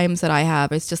best times that I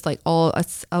have is just like all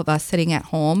of us sitting at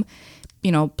home,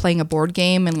 you know, playing a board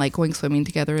game and like going swimming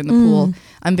together in the pool.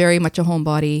 I'm very much a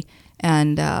homebody,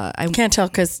 and I can't tell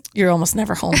because you're almost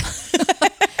never home.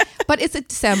 But it's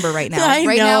December right now. I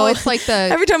right know. now it's like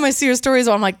every time I see her stories,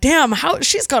 I'm like, damn, how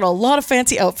she's got a lot of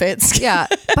fancy outfits. Yeah,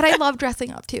 but I love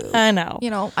dressing up too. I know. You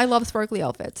know, I love sparkly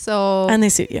outfits. So and they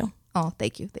suit you. Oh,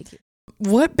 thank you.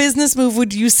 What business move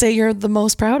would you say you're the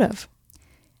most proud of?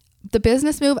 The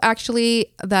business move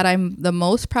actually that I'm the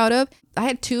most proud of, I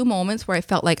had 2 moments where I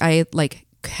felt like I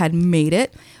had made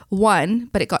it. One,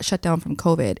 but it got shut down from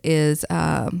COVID, is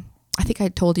I think I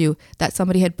told you that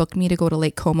somebody had booked me to go to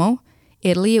Lake Como,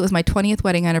 Italy. It was my 20th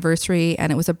wedding anniversary,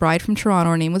 and it was a bride from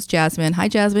Toronto. Her name was Jasmine. Hi,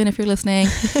 Jasmine, if you're listening.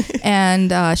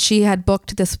 And she had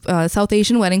booked this South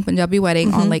Asian wedding, Punjabi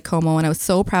wedding on Lake Como, and I was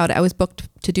so proud. I was booked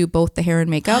to do both the hair and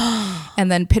makeup.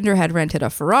 And then Pinder had rented a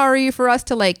Ferrari for us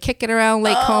to like kick it around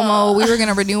Lake Como. We were going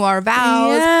to renew our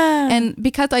vows. Yeah. And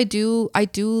because I do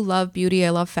love beauty,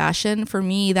 I love fashion. For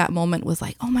me, that moment was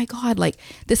like, oh my God, like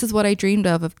this is what I dreamed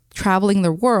of traveling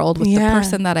the world with the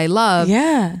person that I love,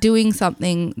 doing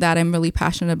something that I'm really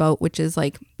passionate about, which is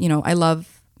like, you know, I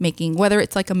love making, whether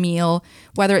it's like a meal,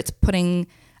 whether it's putting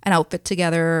an outfit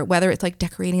together, whether it's like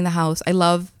decorating the house. I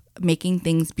love making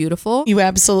things beautiful. You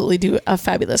absolutely do a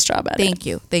fabulous job at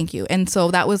it. Thank you. And so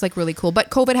that was like really cool.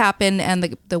 But COVID happened,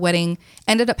 and the wedding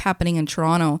ended up happening in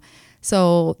Toronto.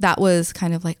 So that was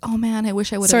kind of like, oh man, I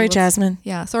wish I would have. Sorry, Jasmine.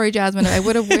 Yeah, sorry, Jasmine. I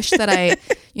would have wished that I,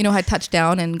 you know, had touched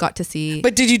down and got to see.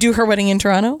 But did you do her wedding in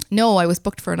Toronto? No, I was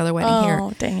booked for another wedding here.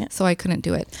 Oh, dang it. So I couldn't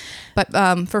do it. But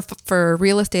for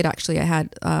real estate, actually, I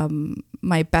had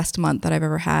my best month that I've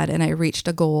ever had, and I reached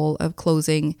a goal of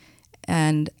closing.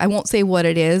 And I won't say what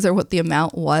it is or what the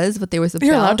amount was, but there was a bell.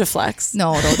 You're allowed to flex.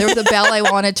 No, there was a bell I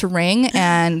wanted to ring,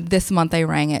 and this month I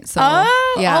rang it. So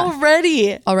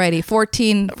already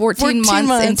 14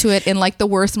 months into it, in like the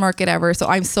worst market ever. So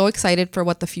I'm so excited for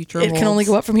what the future holds. It can only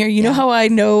go up from here. You know how I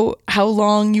know how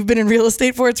long you've been in real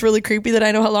estate for? It's really creepy that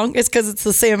I know how long. It's because it's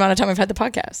the same amount of time I've had the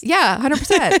podcast. Yeah,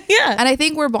 100%. Yeah. And I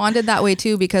think we're bonded that way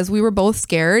too, because we were both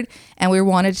scared and we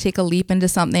wanted to take a leap into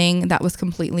something that was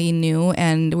completely new,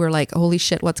 and we're like, holy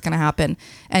shit, what's going to happen?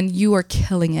 And you are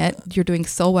killing it. You're doing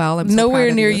so well. I'm so nowhere proud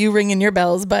of near you ringing your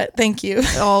bells, but thank you.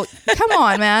 Oh, come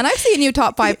on, man. I've seen you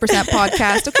top 5%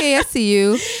 podcast. Okay, I see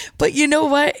you. But you know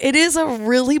what? It is a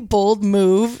really bold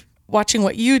move watching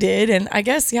what you did. And I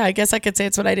guess I could say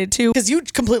it's what I did too. Because you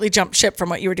completely jumped ship from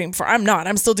what you were doing before. I'm not.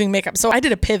 I'm still doing makeup. So I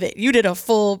did a pivot. You did a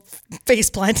full face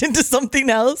plant into something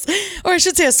else. Or I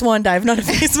should say a swan dive, not a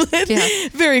face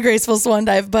plant. Very graceful swan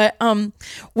dive. But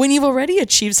when you've already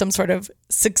achieved some sort of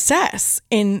success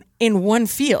in one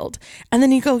field, and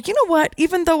then you go, you know what?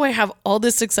 Even though I have all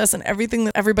this success and everything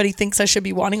that everybody thinks I should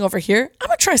be wanting over here, I'm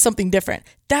going to try something different.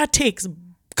 That takes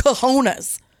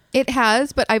cojones. It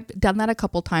has, but I've done that a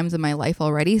couple times in my life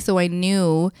already. So I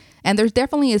knew, and there's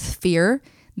definitely is fear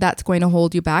that's going to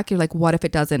hold you back. You're like, what if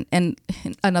it doesn't? And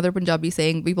another Punjabi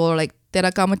saying, people are like, Tera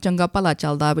kam changa pala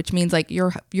chalda, which means like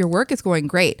your work is going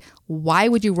great. Why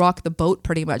would you rock the boat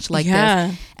pretty much like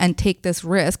this and take this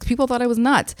risk? People thought I was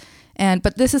nuts.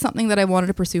 But this is something that I wanted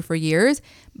to pursue for years,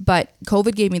 but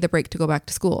COVID gave me the break to go back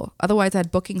to school. Otherwise I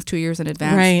had bookings 2 years in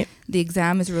advance. Right. The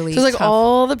exam is really so like tough.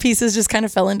 All the pieces just kind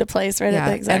of fell into place at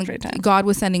the exact right time. God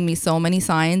was sending me so many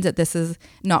signs that this is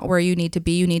not where you need to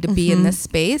be. You need to be in this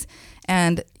space.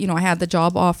 And, I had the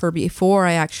job offer before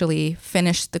I actually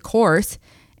finished the course.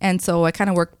 And so I kind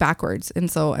of worked backwards. And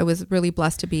so I was really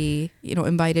blessed to be,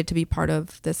 invited to be part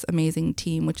of this amazing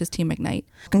team, which is Team Ignite.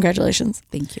 Congratulations.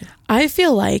 Thank you. I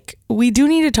feel like we do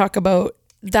need to talk about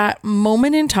that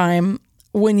moment in time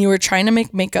when you were trying to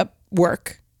make makeup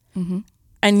work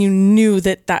and you knew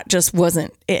that just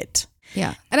wasn't it.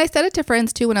 Yeah. And I said it to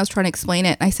friends too when I was trying to explain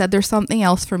it. I said, there's something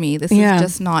else for me. This is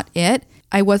just not it.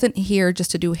 I wasn't here just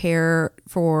to do hair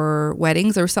for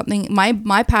weddings or something.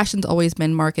 My passion's always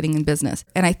been marketing and business.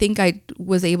 And I think I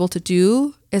was able to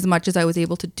do as much as I was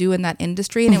able to do in that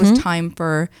industry. And it was time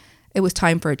for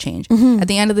a change. At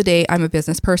the end of the day, I'm a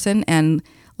business person, and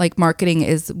like marketing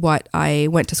is what I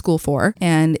went to school for,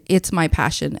 and it's my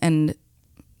passion. And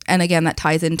again, that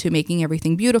ties into making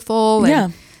everything beautiful.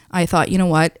 And I thought, you know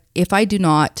what, if I do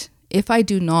not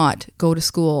go to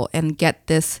school and get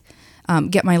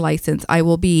my license, I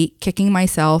will be kicking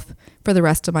myself for the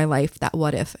rest of my life. That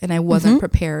what if? And I wasn't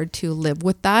prepared to live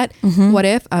with that. What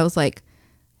if? I was like,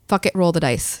 fuck it, roll the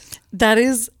dice. That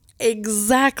is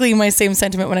exactly my same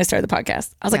sentiment when I started the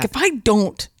podcast. I was like, if I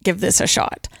don't give this a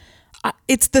shot,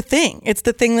 it's the thing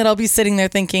that I'll be sitting there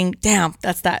thinking, damn,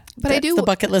 that's the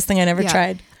bucket list thing I never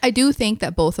tried. I do think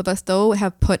that both of us though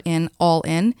have put in all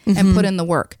in and put in the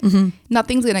work.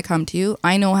 Nothing's going to come to you.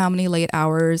 I know how many late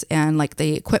hours and like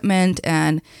the equipment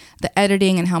and the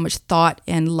editing and how much thought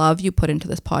and love you put into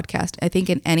this podcast. I think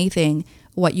in anything,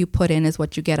 what you put in is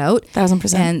what you get out.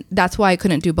 1000%. And that's why I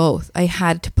couldn't do both. I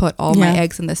had to put all my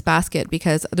eggs in this basket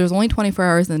because there's only 24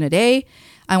 hours in a day.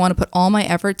 I want to put all my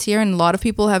efforts here. And a lot of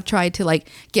people have tried to like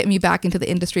get me back into the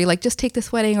industry, like just take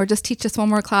this wedding or just teach this one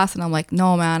more class. And I'm like,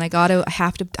 no, man, I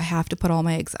have to put all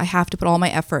my eggs. I have to put all my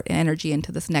effort and energy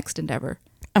into this next endeavor.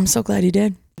 I'm so glad you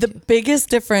did. The biggest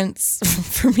difference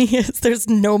for me is there's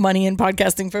no money in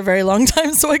podcasting for a very long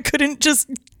time. So I couldn't just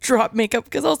drop makeup,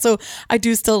 because also I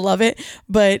do still love it.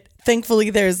 But thankfully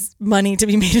there's money to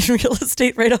be made in real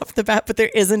estate right off the bat, but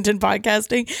there isn't in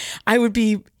podcasting. I would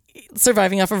be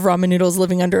surviving off of ramen noodles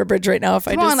living under a bridge right now if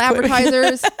I just quit.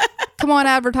 Advertisers. Come on,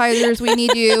 advertisers. We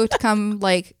need you to come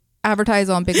like advertise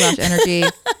on Big Lash Energy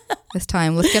this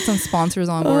time. Let's get some sponsors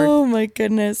on board. Oh my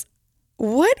goodness.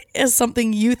 What is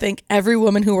something you think every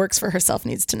woman who works for herself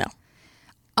needs to know?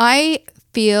 I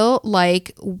feel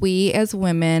like we as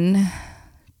women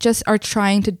just are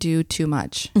trying to do too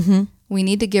much. We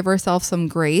need to give ourselves some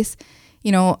grace.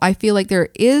 I feel like there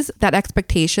is that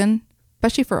expectation,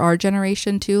 especially for our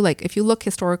generation too. Like if you look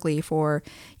historically for,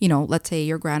 let's say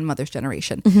your grandmother's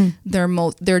generation,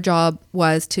 their job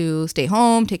was to stay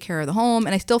home, take care of the home.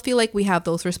 And I still feel like we have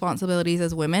those responsibilities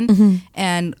as women.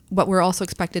 But we're also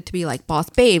expected to be like boss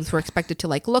babes. We're expected to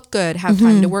like look good, have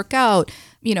time to work out,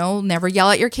 never yell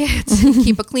at your kids,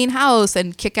 keep a clean house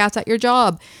and kick ass at your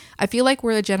job. I feel like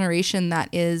we're a generation that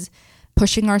is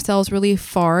pushing ourselves really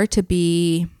far to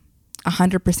be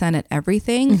 100% at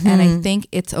everything. And I think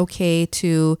it's okay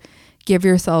to give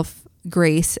yourself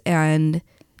grace, and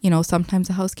sometimes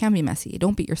the house can be messy.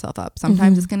 Don't beat yourself up.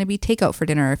 Sometimes it's going to be takeout for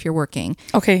dinner if you're working.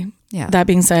 Okay. Yeah. That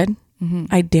being said,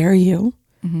 I dare you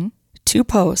to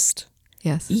post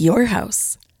your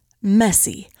house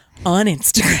messy on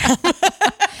Instagram.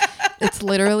 It's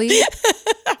literally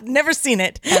I've never seen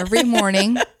it. Every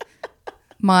morning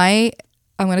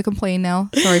I'm going to complain now.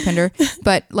 Sorry, Pinder.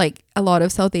 But like a lot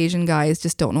of South Asian guys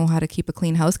just don't know how to keep a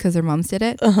clean house because their moms did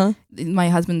it. My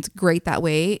husband's great that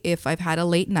way. If I've had a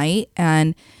late night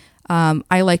and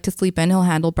I like to sleep in, he'll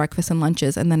handle breakfast and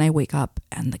lunches. And then I wake up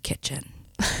and the kitchen.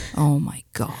 Oh my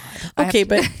God. Okay,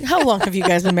 but how long have you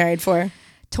guys been married for?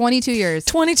 22 years.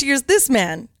 22 years. This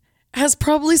man has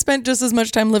probably spent just as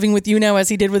much time living with you now as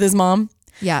he did with his mom.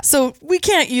 Yeah. So we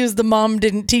can't use the mom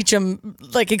didn't teach him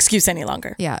like excuse any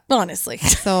longer. Yeah. Honestly.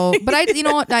 So, but I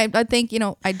think,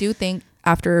 I do think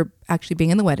after actually being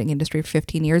in the wedding industry for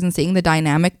 15 years and seeing the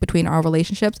dynamic between our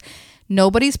relationships,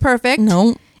 nobody's perfect.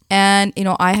 No. And,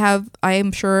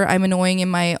 I'm sure I'm annoying in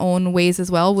my own ways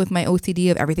as well with my OCD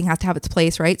of everything has to have its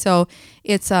place, right? So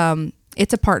it's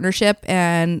a partnership,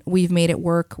 and we've made it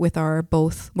work with we're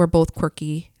both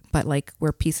quirky, but like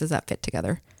we're pieces that fit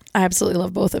together. I absolutely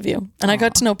love both of you. And I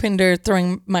got to know Pinder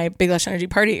throwing my Big Lash Energy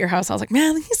party at your house. I was like,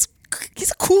 man,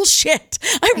 he's a cool shit.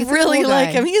 He's really cool like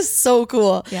him. He is so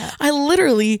cool. Yeah. I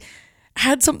literally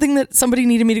had something that somebody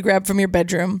needed me to grab from your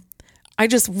bedroom. I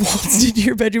just waltzed into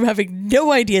your bedroom having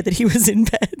no idea that he was in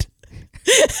bed.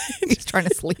 He's trying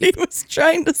to sleep. He was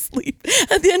trying to sleep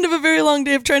at the end of a very long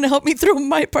day of trying to help me throw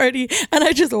my party. And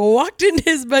I just walked into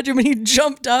his bedroom and he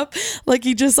jumped up like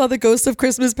he just saw the ghost of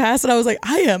Christmas past. And I was like,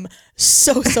 I am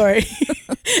so sorry.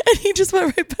 And he just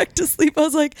went right back to sleep. I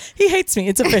was like, he hates me.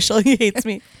 It's official. He hates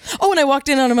me. Oh, and I walked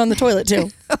in on him on the toilet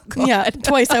too. Oh, yeah,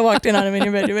 twice I walked in on him in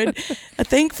your bedroom. And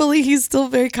thankfully, he's still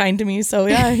very kind to me. So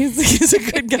yeah, he's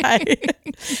a good guy.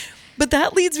 But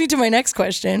that leads me to my next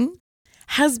question.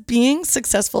 Has being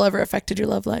successful ever affected your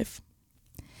love life?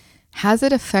 Has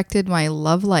it affected my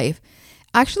love life?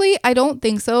 Actually, I don't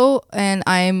think so. And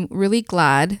I'm really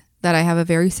glad that I have a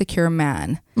very secure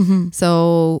man. Mm-hmm.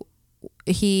 So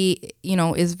he,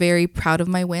 is very proud of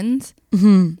my wins,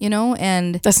 and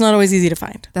that's not always easy to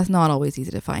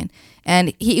find.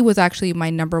 And he was actually my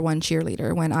number one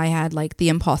cheerleader when I had like the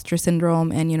imposter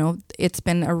syndrome. And, it's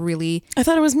been a really... I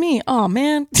thought it was me. Oh,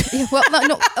 man. Yeah, well,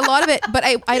 no, a lot of it. But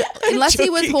I unless he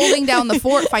was holding down the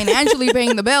fort financially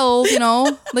paying the bills,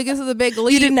 like this is a big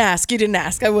leap. You didn't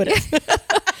ask. I would have.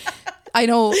 I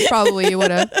know probably you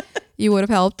would have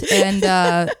helped.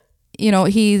 And,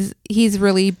 he's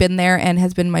really been there and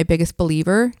has been my biggest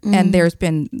believer. Mm. And there's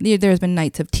been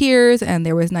nights of tears, and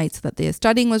there was nights that the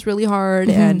studying was really hard,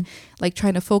 and like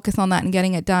trying to focus on that and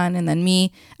getting it done. And then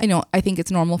me, I think it's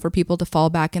normal for people to fall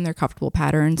back in their comfortable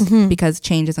patterns because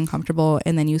change is uncomfortable.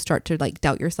 And then you start to like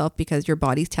doubt yourself because your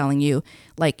body's telling you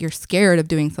like you're scared of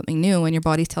doing something new, and your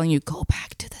body's telling you go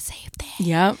back to the same thing.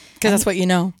 Yeah. Because that's what you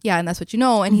know. Yeah. And that's what you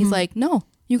know. And he's like, no,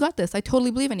 you got this. I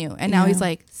totally believe in you. And now he's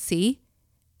like, see?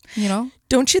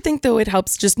 Don't you think though it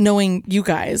helps just knowing you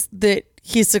guys that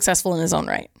he's successful in his own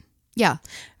right? Yeah.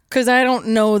 Because I don't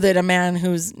know that a man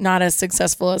who's not as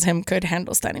successful as him could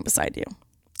handle standing beside you.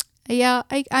 Yeah,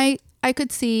 I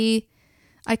could see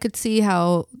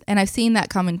how, and I've seen that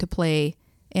come into play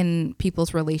in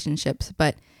people's relationships,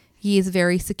 but he is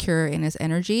very secure in his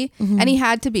energy, and he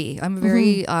had to be. I'm a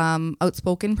very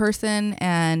outspoken person,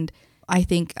 and I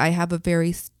think I have a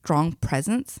very strong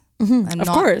presence. Of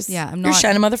course. Yeah, I'm not. You're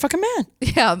Shannon motherfucking Mann.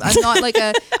 Yeah, I'm not like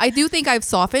I do think I've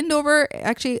softened over,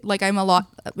 actually, like I'm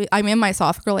in my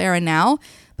soft girl era now,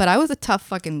 but I was a tough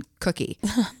fucking cookie.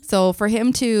 So for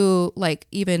him to like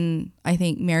even, I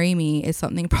think, marry me is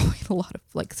something probably a lot of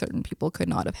like certain people could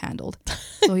not have handled.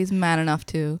 So he's man enough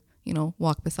to,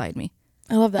 walk beside me.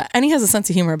 I love that. And he has a sense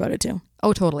of humor about it too.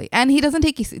 Oh, totally. And he doesn't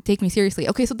take me seriously.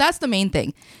 Okay, so that's the main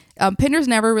thing. Pinder's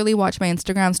never really watched my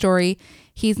Instagram story.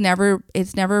 It's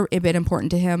never been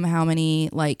important to him how many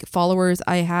like followers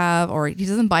I have, or he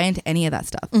doesn't buy into any of that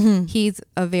stuff. He's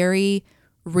a very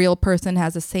real person,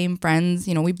 has the same friends,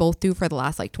 we both do for the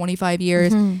last like 25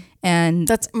 years. And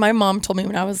that's, my mom told me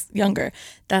when I was younger,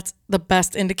 that's the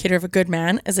best indicator of a good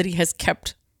man is that he has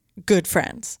kept good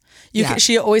friends.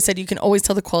 She always said you can always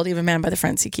tell the quality of a man by the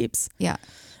friends he keeps. Yeah.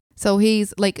 So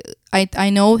he's like, I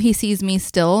know he sees me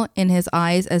still in his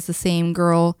eyes as the same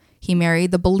girl he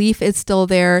married. The belief is still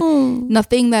there.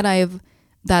 Nothing that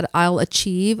I'll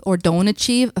achieve or don't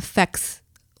achieve affects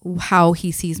how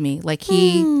he sees me. Like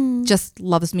he just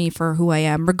loves me for who I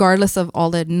am, regardless of all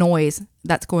the noise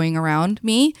that's going around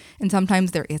me. And sometimes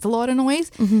there is a lot of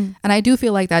noise. And I do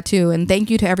feel like that too. And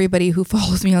thank you to everybody who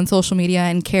follows me on social media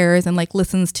and cares and like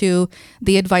listens to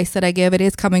the advice that I give. It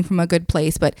is coming from a good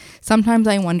place. But sometimes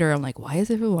I wonder, I'm like, why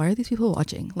are these people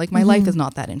watching? Like my life is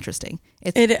not that interesting.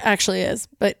 It actually is,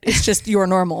 but it's just you're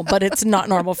normal, but it's not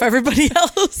normal for everybody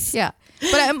else. Yeah.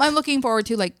 But I'm looking forward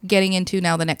to like getting into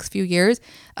now the next few years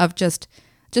of just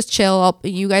chill.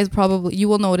 You guys you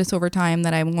will notice over time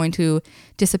that I'm going to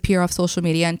disappear off social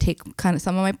media and take kind of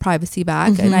some of my privacy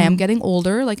back. And I am getting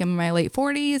older, like I'm in my late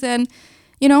 40s, and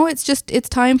it's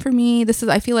time for me.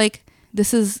 I feel like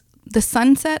this is the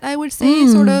sunset, I would say,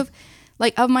 sort of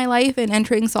like of my life, and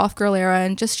entering soft girl era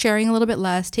and just sharing a little bit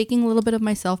less, taking a little bit of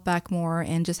myself back more,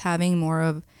 and just having more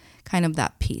of kind of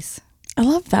that peace. I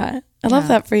love that. I love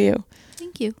that for you.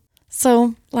 Thank you.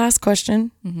 So last question,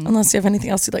 unless you have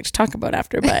anything else you'd like to talk about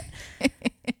after, but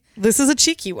This is a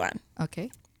cheeky one.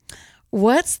 Okay.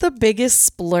 What's the biggest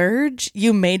splurge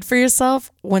you made for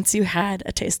yourself once you had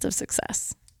a taste of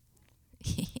success?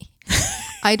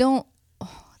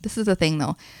 This is the thing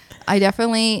though. I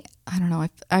don't know.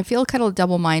 I feel kind of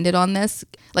double-minded on this.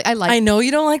 Like I know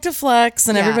you don't like to flex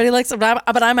and everybody likes it,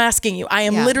 but I'm asking you. I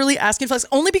am literally asking you to flex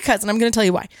only because, and I'm going to tell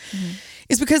you why. Mm-hmm.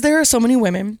 It's because there are so many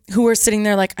women who are sitting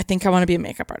there like, I think I want to be a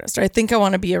makeup artist, or I think I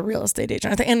want to be a real estate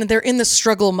agent. And they're in the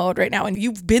struggle mode right now. And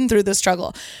you've been through the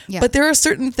struggle. Yeah. But there are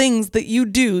certain things that you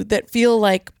do that feel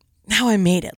like, now I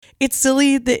made it. It's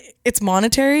silly that it's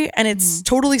monetary and it's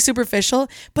totally superficial,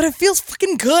 but it feels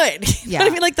fucking good. You know what I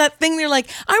mean? Like that thing you're like,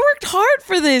 I worked hard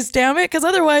for this, damn it. Because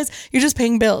otherwise you're just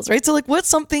paying bills, right? So like, what's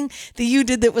something that you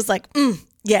did that was like,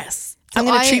 yes, I'm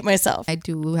going to treat myself. I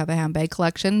do have a handbag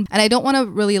collection and I don't want to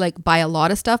really like buy a lot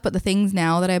of stuff, but the things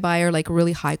now that I buy are like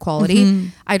really high quality. Mm-hmm.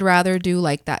 I'd rather do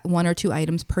like that 1 or 2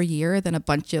 items per year than a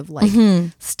bunch of like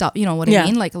stuff, you know what I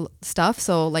mean? Like stuff.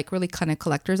 So like really kind of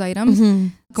collector's items. Mm-hmm.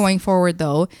 Going forward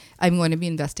though, I'm going to be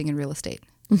investing in real estate.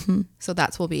 Mm-hmm. So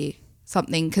that will be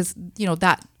something because, you know,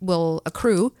 that will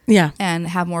accrue and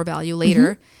have more value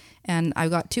later. Mm-hmm. And I've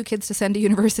got 2 kids to send to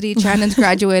university. Shannon's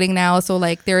graduating now. So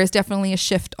like there is definitely a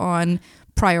shift on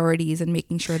priorities and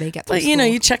making sure they get through school. You know,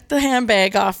 you check the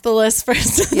handbag off the list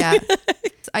first. Yeah.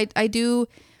 I do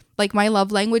like my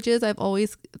love languages. I've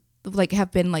always like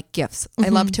have been like gifts. Mm-hmm. I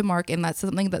love to mark, and that's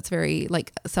something that's very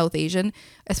like South Asian,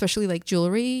 especially like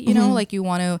jewelry, you know, like you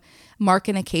want to mark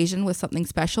an occasion with something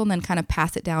special and then kind of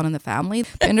pass it down in the family.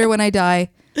 Binder when I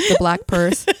die, the black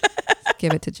purse,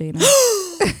 give it to Jayna.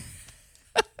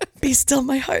 Be still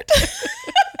my heart.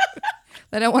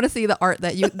 Then I want to see the art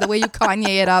that the way you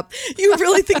Kanye it up. You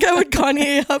really think I would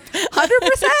Kanye up?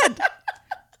 100%.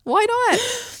 Why not?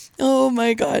 Oh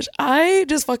my gosh. I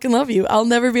just fucking love you. I'll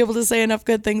never be able to say enough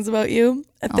good things about you.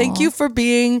 Thank you for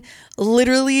being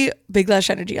literally Big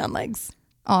Lash Energy on legs.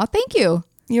 Oh, thank you.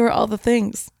 You are all the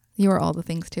things. You are all the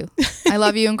things too. I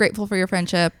love you and grateful for your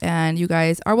friendship. And you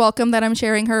guys are welcome that I'm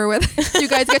sharing her with. You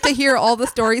guys get to hear all the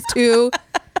stories too.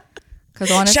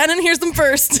 Shannon hears them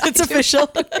first. It's official.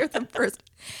 Hear them first.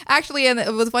 Actually, and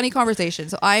it was a funny conversation.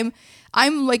 So I'm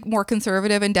like more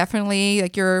conservative and definitely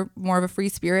like you're more of a free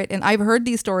spirit. And I've heard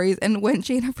these stories. And when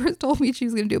Jayna first told me she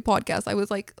was going to do a podcast, I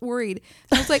was like worried.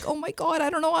 I was like, oh my God,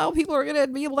 I don't know how people are going to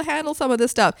be able to handle some of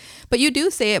this stuff. But you do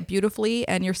say it beautifully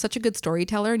and you're such a good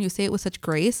storyteller and you say it with such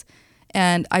grace.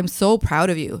 And I'm so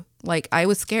proud of you. Like I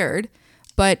was scared,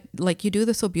 but like you do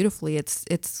this so beautifully.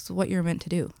 It's what you're meant to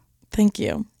do. Thank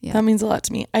you. Yeah. That means a lot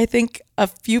to me. I think a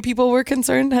few people were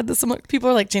concerned, people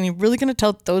are like, Jane, you really going to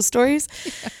tell those stories?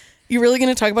 Yeah. You're really going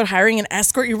to talk about hiring an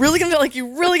escort? You're really going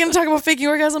to talk about faking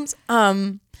orgasms?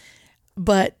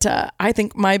 But I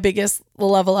think my biggest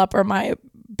level up or my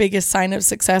biggest sign of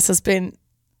success has been,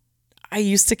 I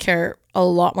used to care a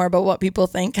lot more about what people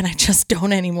think and I just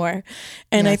don't anymore.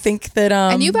 And yes. I think that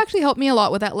and you've actually helped me a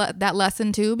lot with that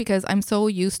lesson too, because I'm so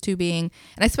used to being,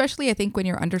 and especially I think when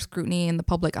you're under scrutiny in the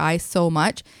public eye so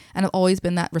much, and I've always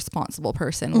been that responsible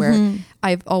person where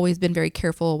I've always been very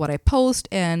careful what I post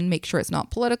and make sure it's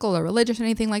not political or religious or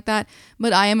anything like that,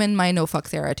 but I am in my no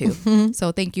fucks era too.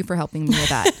 So thank you for helping me with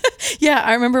that. Yeah,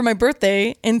 I remember my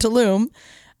birthday in Tulum.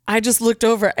 I just looked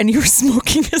over and you were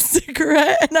smoking a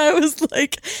cigarette and I was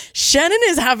like, Shannon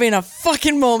is having a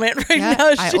fucking moment right now.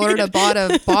 I ordered a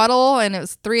bottle and it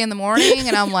was 3 a.m.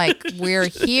 and I'm like, we're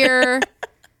here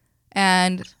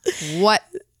and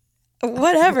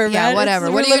whatever, man. Yeah,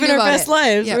 whatever. What are you living our best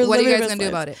lives. Yeah, what are you guys going to do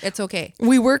about it? It's okay.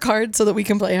 We work hard so that we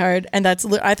can play hard. And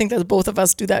I think that both of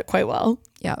us do that quite well.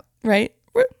 Yeah. Right?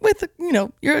 With,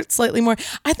 you're slightly more,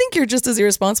 I think you're just as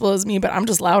irresponsible as me, but I'm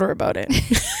just louder about it.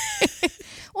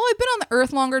 Well, I've been on the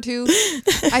earth longer too.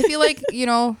 I feel like,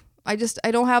 I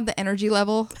don't have the energy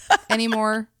level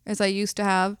anymore as I used to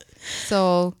have.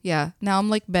 So yeah, now I'm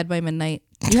like bed by midnight.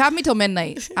 You have me till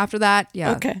midnight. After that,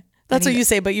 yeah. Okay. That's what you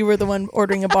say, but you were the one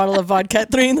ordering a bottle of vodka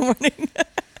at 3 a.m.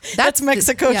 That's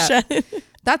Mexico, Shannon.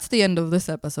 That's the end of this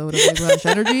episode of Big Lash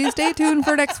Energy. Stay tuned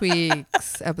for next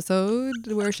week's episode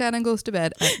where Shannon goes to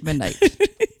bed at midnight.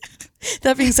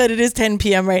 That being said, it is 10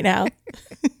 p.m. right now.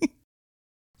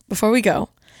 Before we go,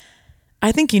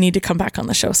 I think you need to come back on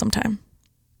the show sometime.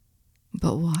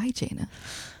 But why, Jayna?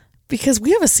 Because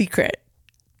we have a secret.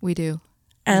 We do.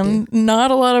 And not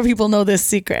a lot of people know this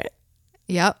secret.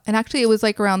 Yep. And actually, it was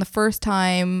like around the first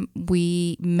time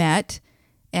we met.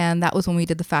 And that was when we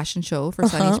did the fashion show for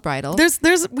Sunny's Bridal.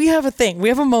 We have a thing. We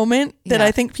have a moment that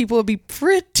I think people would be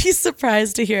pretty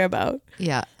surprised to hear about.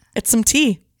 Yeah. It's some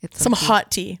tea. It's some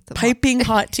hot tea. Piping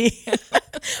hot tea.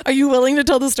 Are you willing to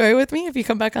tell the story with me if you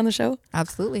come back on the show?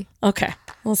 Absolutely. Okay.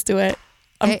 Let's do it.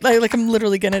 I'm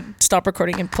literally going to stop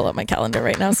recording and pull out my calendar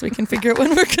right now so we can figure out when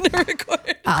we're going to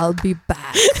record. I'll be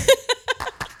back.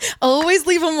 Always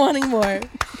leave them wanting more.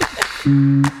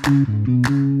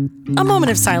 A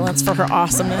moment of silence for her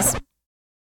awesomeness.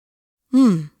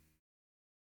 Damn,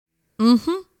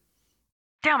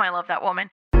 I love that woman.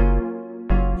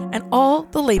 And all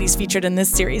the ladies featured in this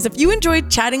series. If you enjoyed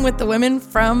chatting with the women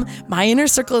from my inner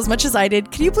circle as much as I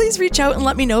did, can you please reach out and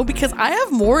let me know, because I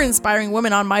have more inspiring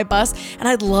women on my bus and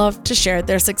I'd love to share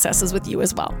their successes with you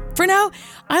as well. For now,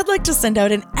 I'd like to send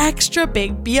out an extra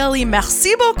big BLE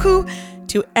merci beaucoup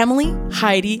to Emily,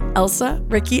 Heidi, Elsa,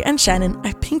 Rikki, and Shannon.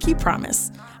 I pinky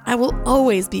promise I will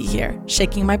always be here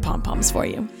shaking my pom-poms for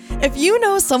you. If you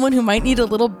know someone who might need a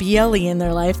little BLE in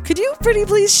their life, could you pretty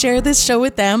please share this show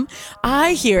with them?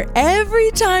 I hear every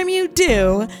time you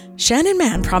do, Shannon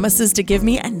Mann promises to give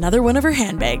me another one of her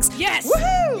handbags. Yes!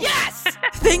 Woohoo! Yes!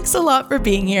 Thanks a lot for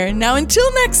being here. Now,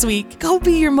 until next week, go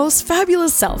be your most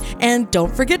fabulous self. And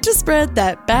don't forget to spread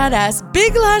that badass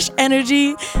Big Lash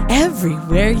energy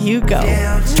everywhere you go.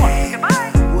 Damn,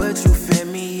 Jayna, would you fit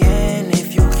me in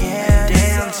if you can?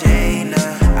 Damn,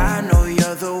 Jayna, I know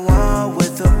you're the one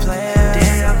with the plan.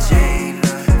 Damn,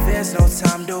 Jayna, there's no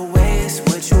time to waste.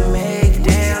 Would you make?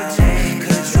 Damn, Jayna,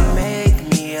 could you make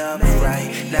me up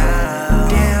right now?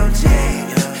 Damn,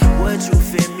 Jayna, would you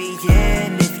fit me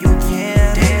in if you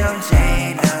can? Damn,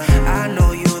 Jayna, I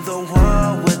know you're the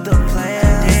one with the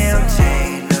plan. Damn,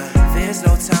 Jayna, there's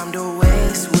no time to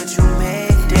waste. Would you make?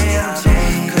 Damn,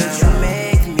 Jayna, could you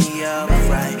make me up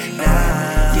right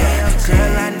now? Yeah,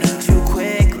 girl, I need you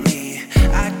quickly.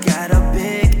 I got a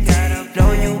big thing.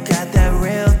 Know you got that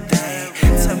real thing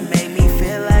to make me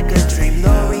feel like a dream.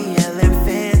 L'Oreal and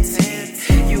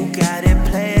Fenty, you got it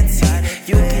plenty.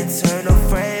 You can turn a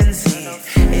frenzy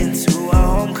into a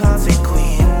homecoming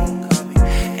queen,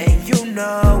 and you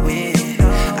know it.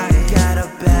 I got a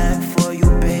bag for you,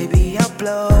 baby. I'll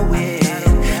blow it.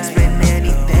 Spend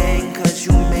anything 'cause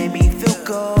you made me feel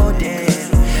golden.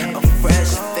 A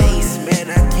fresh face, man,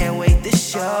 I can't wait to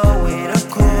show it. Of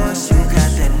course, you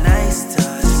got that nice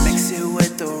touch. Mix it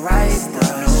with the right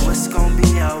stuff. Know it's gonna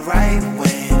be alright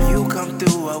when you come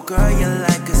through. Oh, girl, you're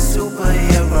like a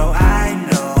superhero. I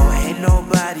know, ain't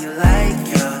nobody like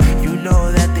you. You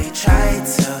know that they try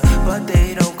to, but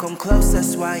they don't come close.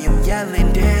 That's why I'm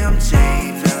yelling. Damn,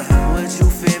 Jayna, would you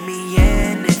fit me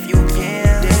in if you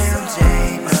can? Damn,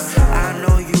 Jayna, I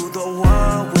know you the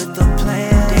one with the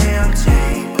plan. Damn,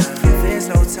 Jayna, there's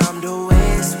no time to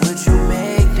waste. Would you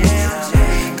make? Damn,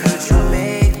 Jayna, could you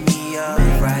make me up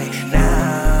right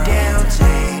now? Damn,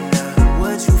 Jayna,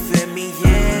 would you fit me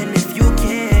in if you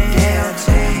can? Damn,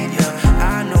 Jayna,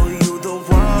 I know you the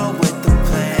one with the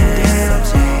plan. Damn,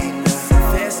 Jayna,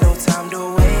 there's no time to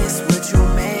waste. Would you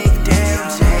make? Damn,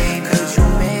 Jayna, could you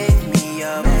make me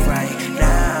up right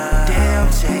now? Damn,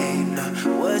 Jayna,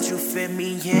 would you fit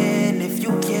me in if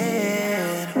you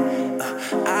can?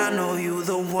 I know you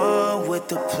the one with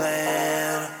the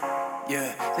plan.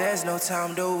 Yeah, there's no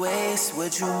time to waste.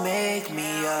 Would you make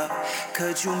me up?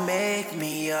 Could you make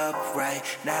me up right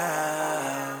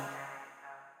now?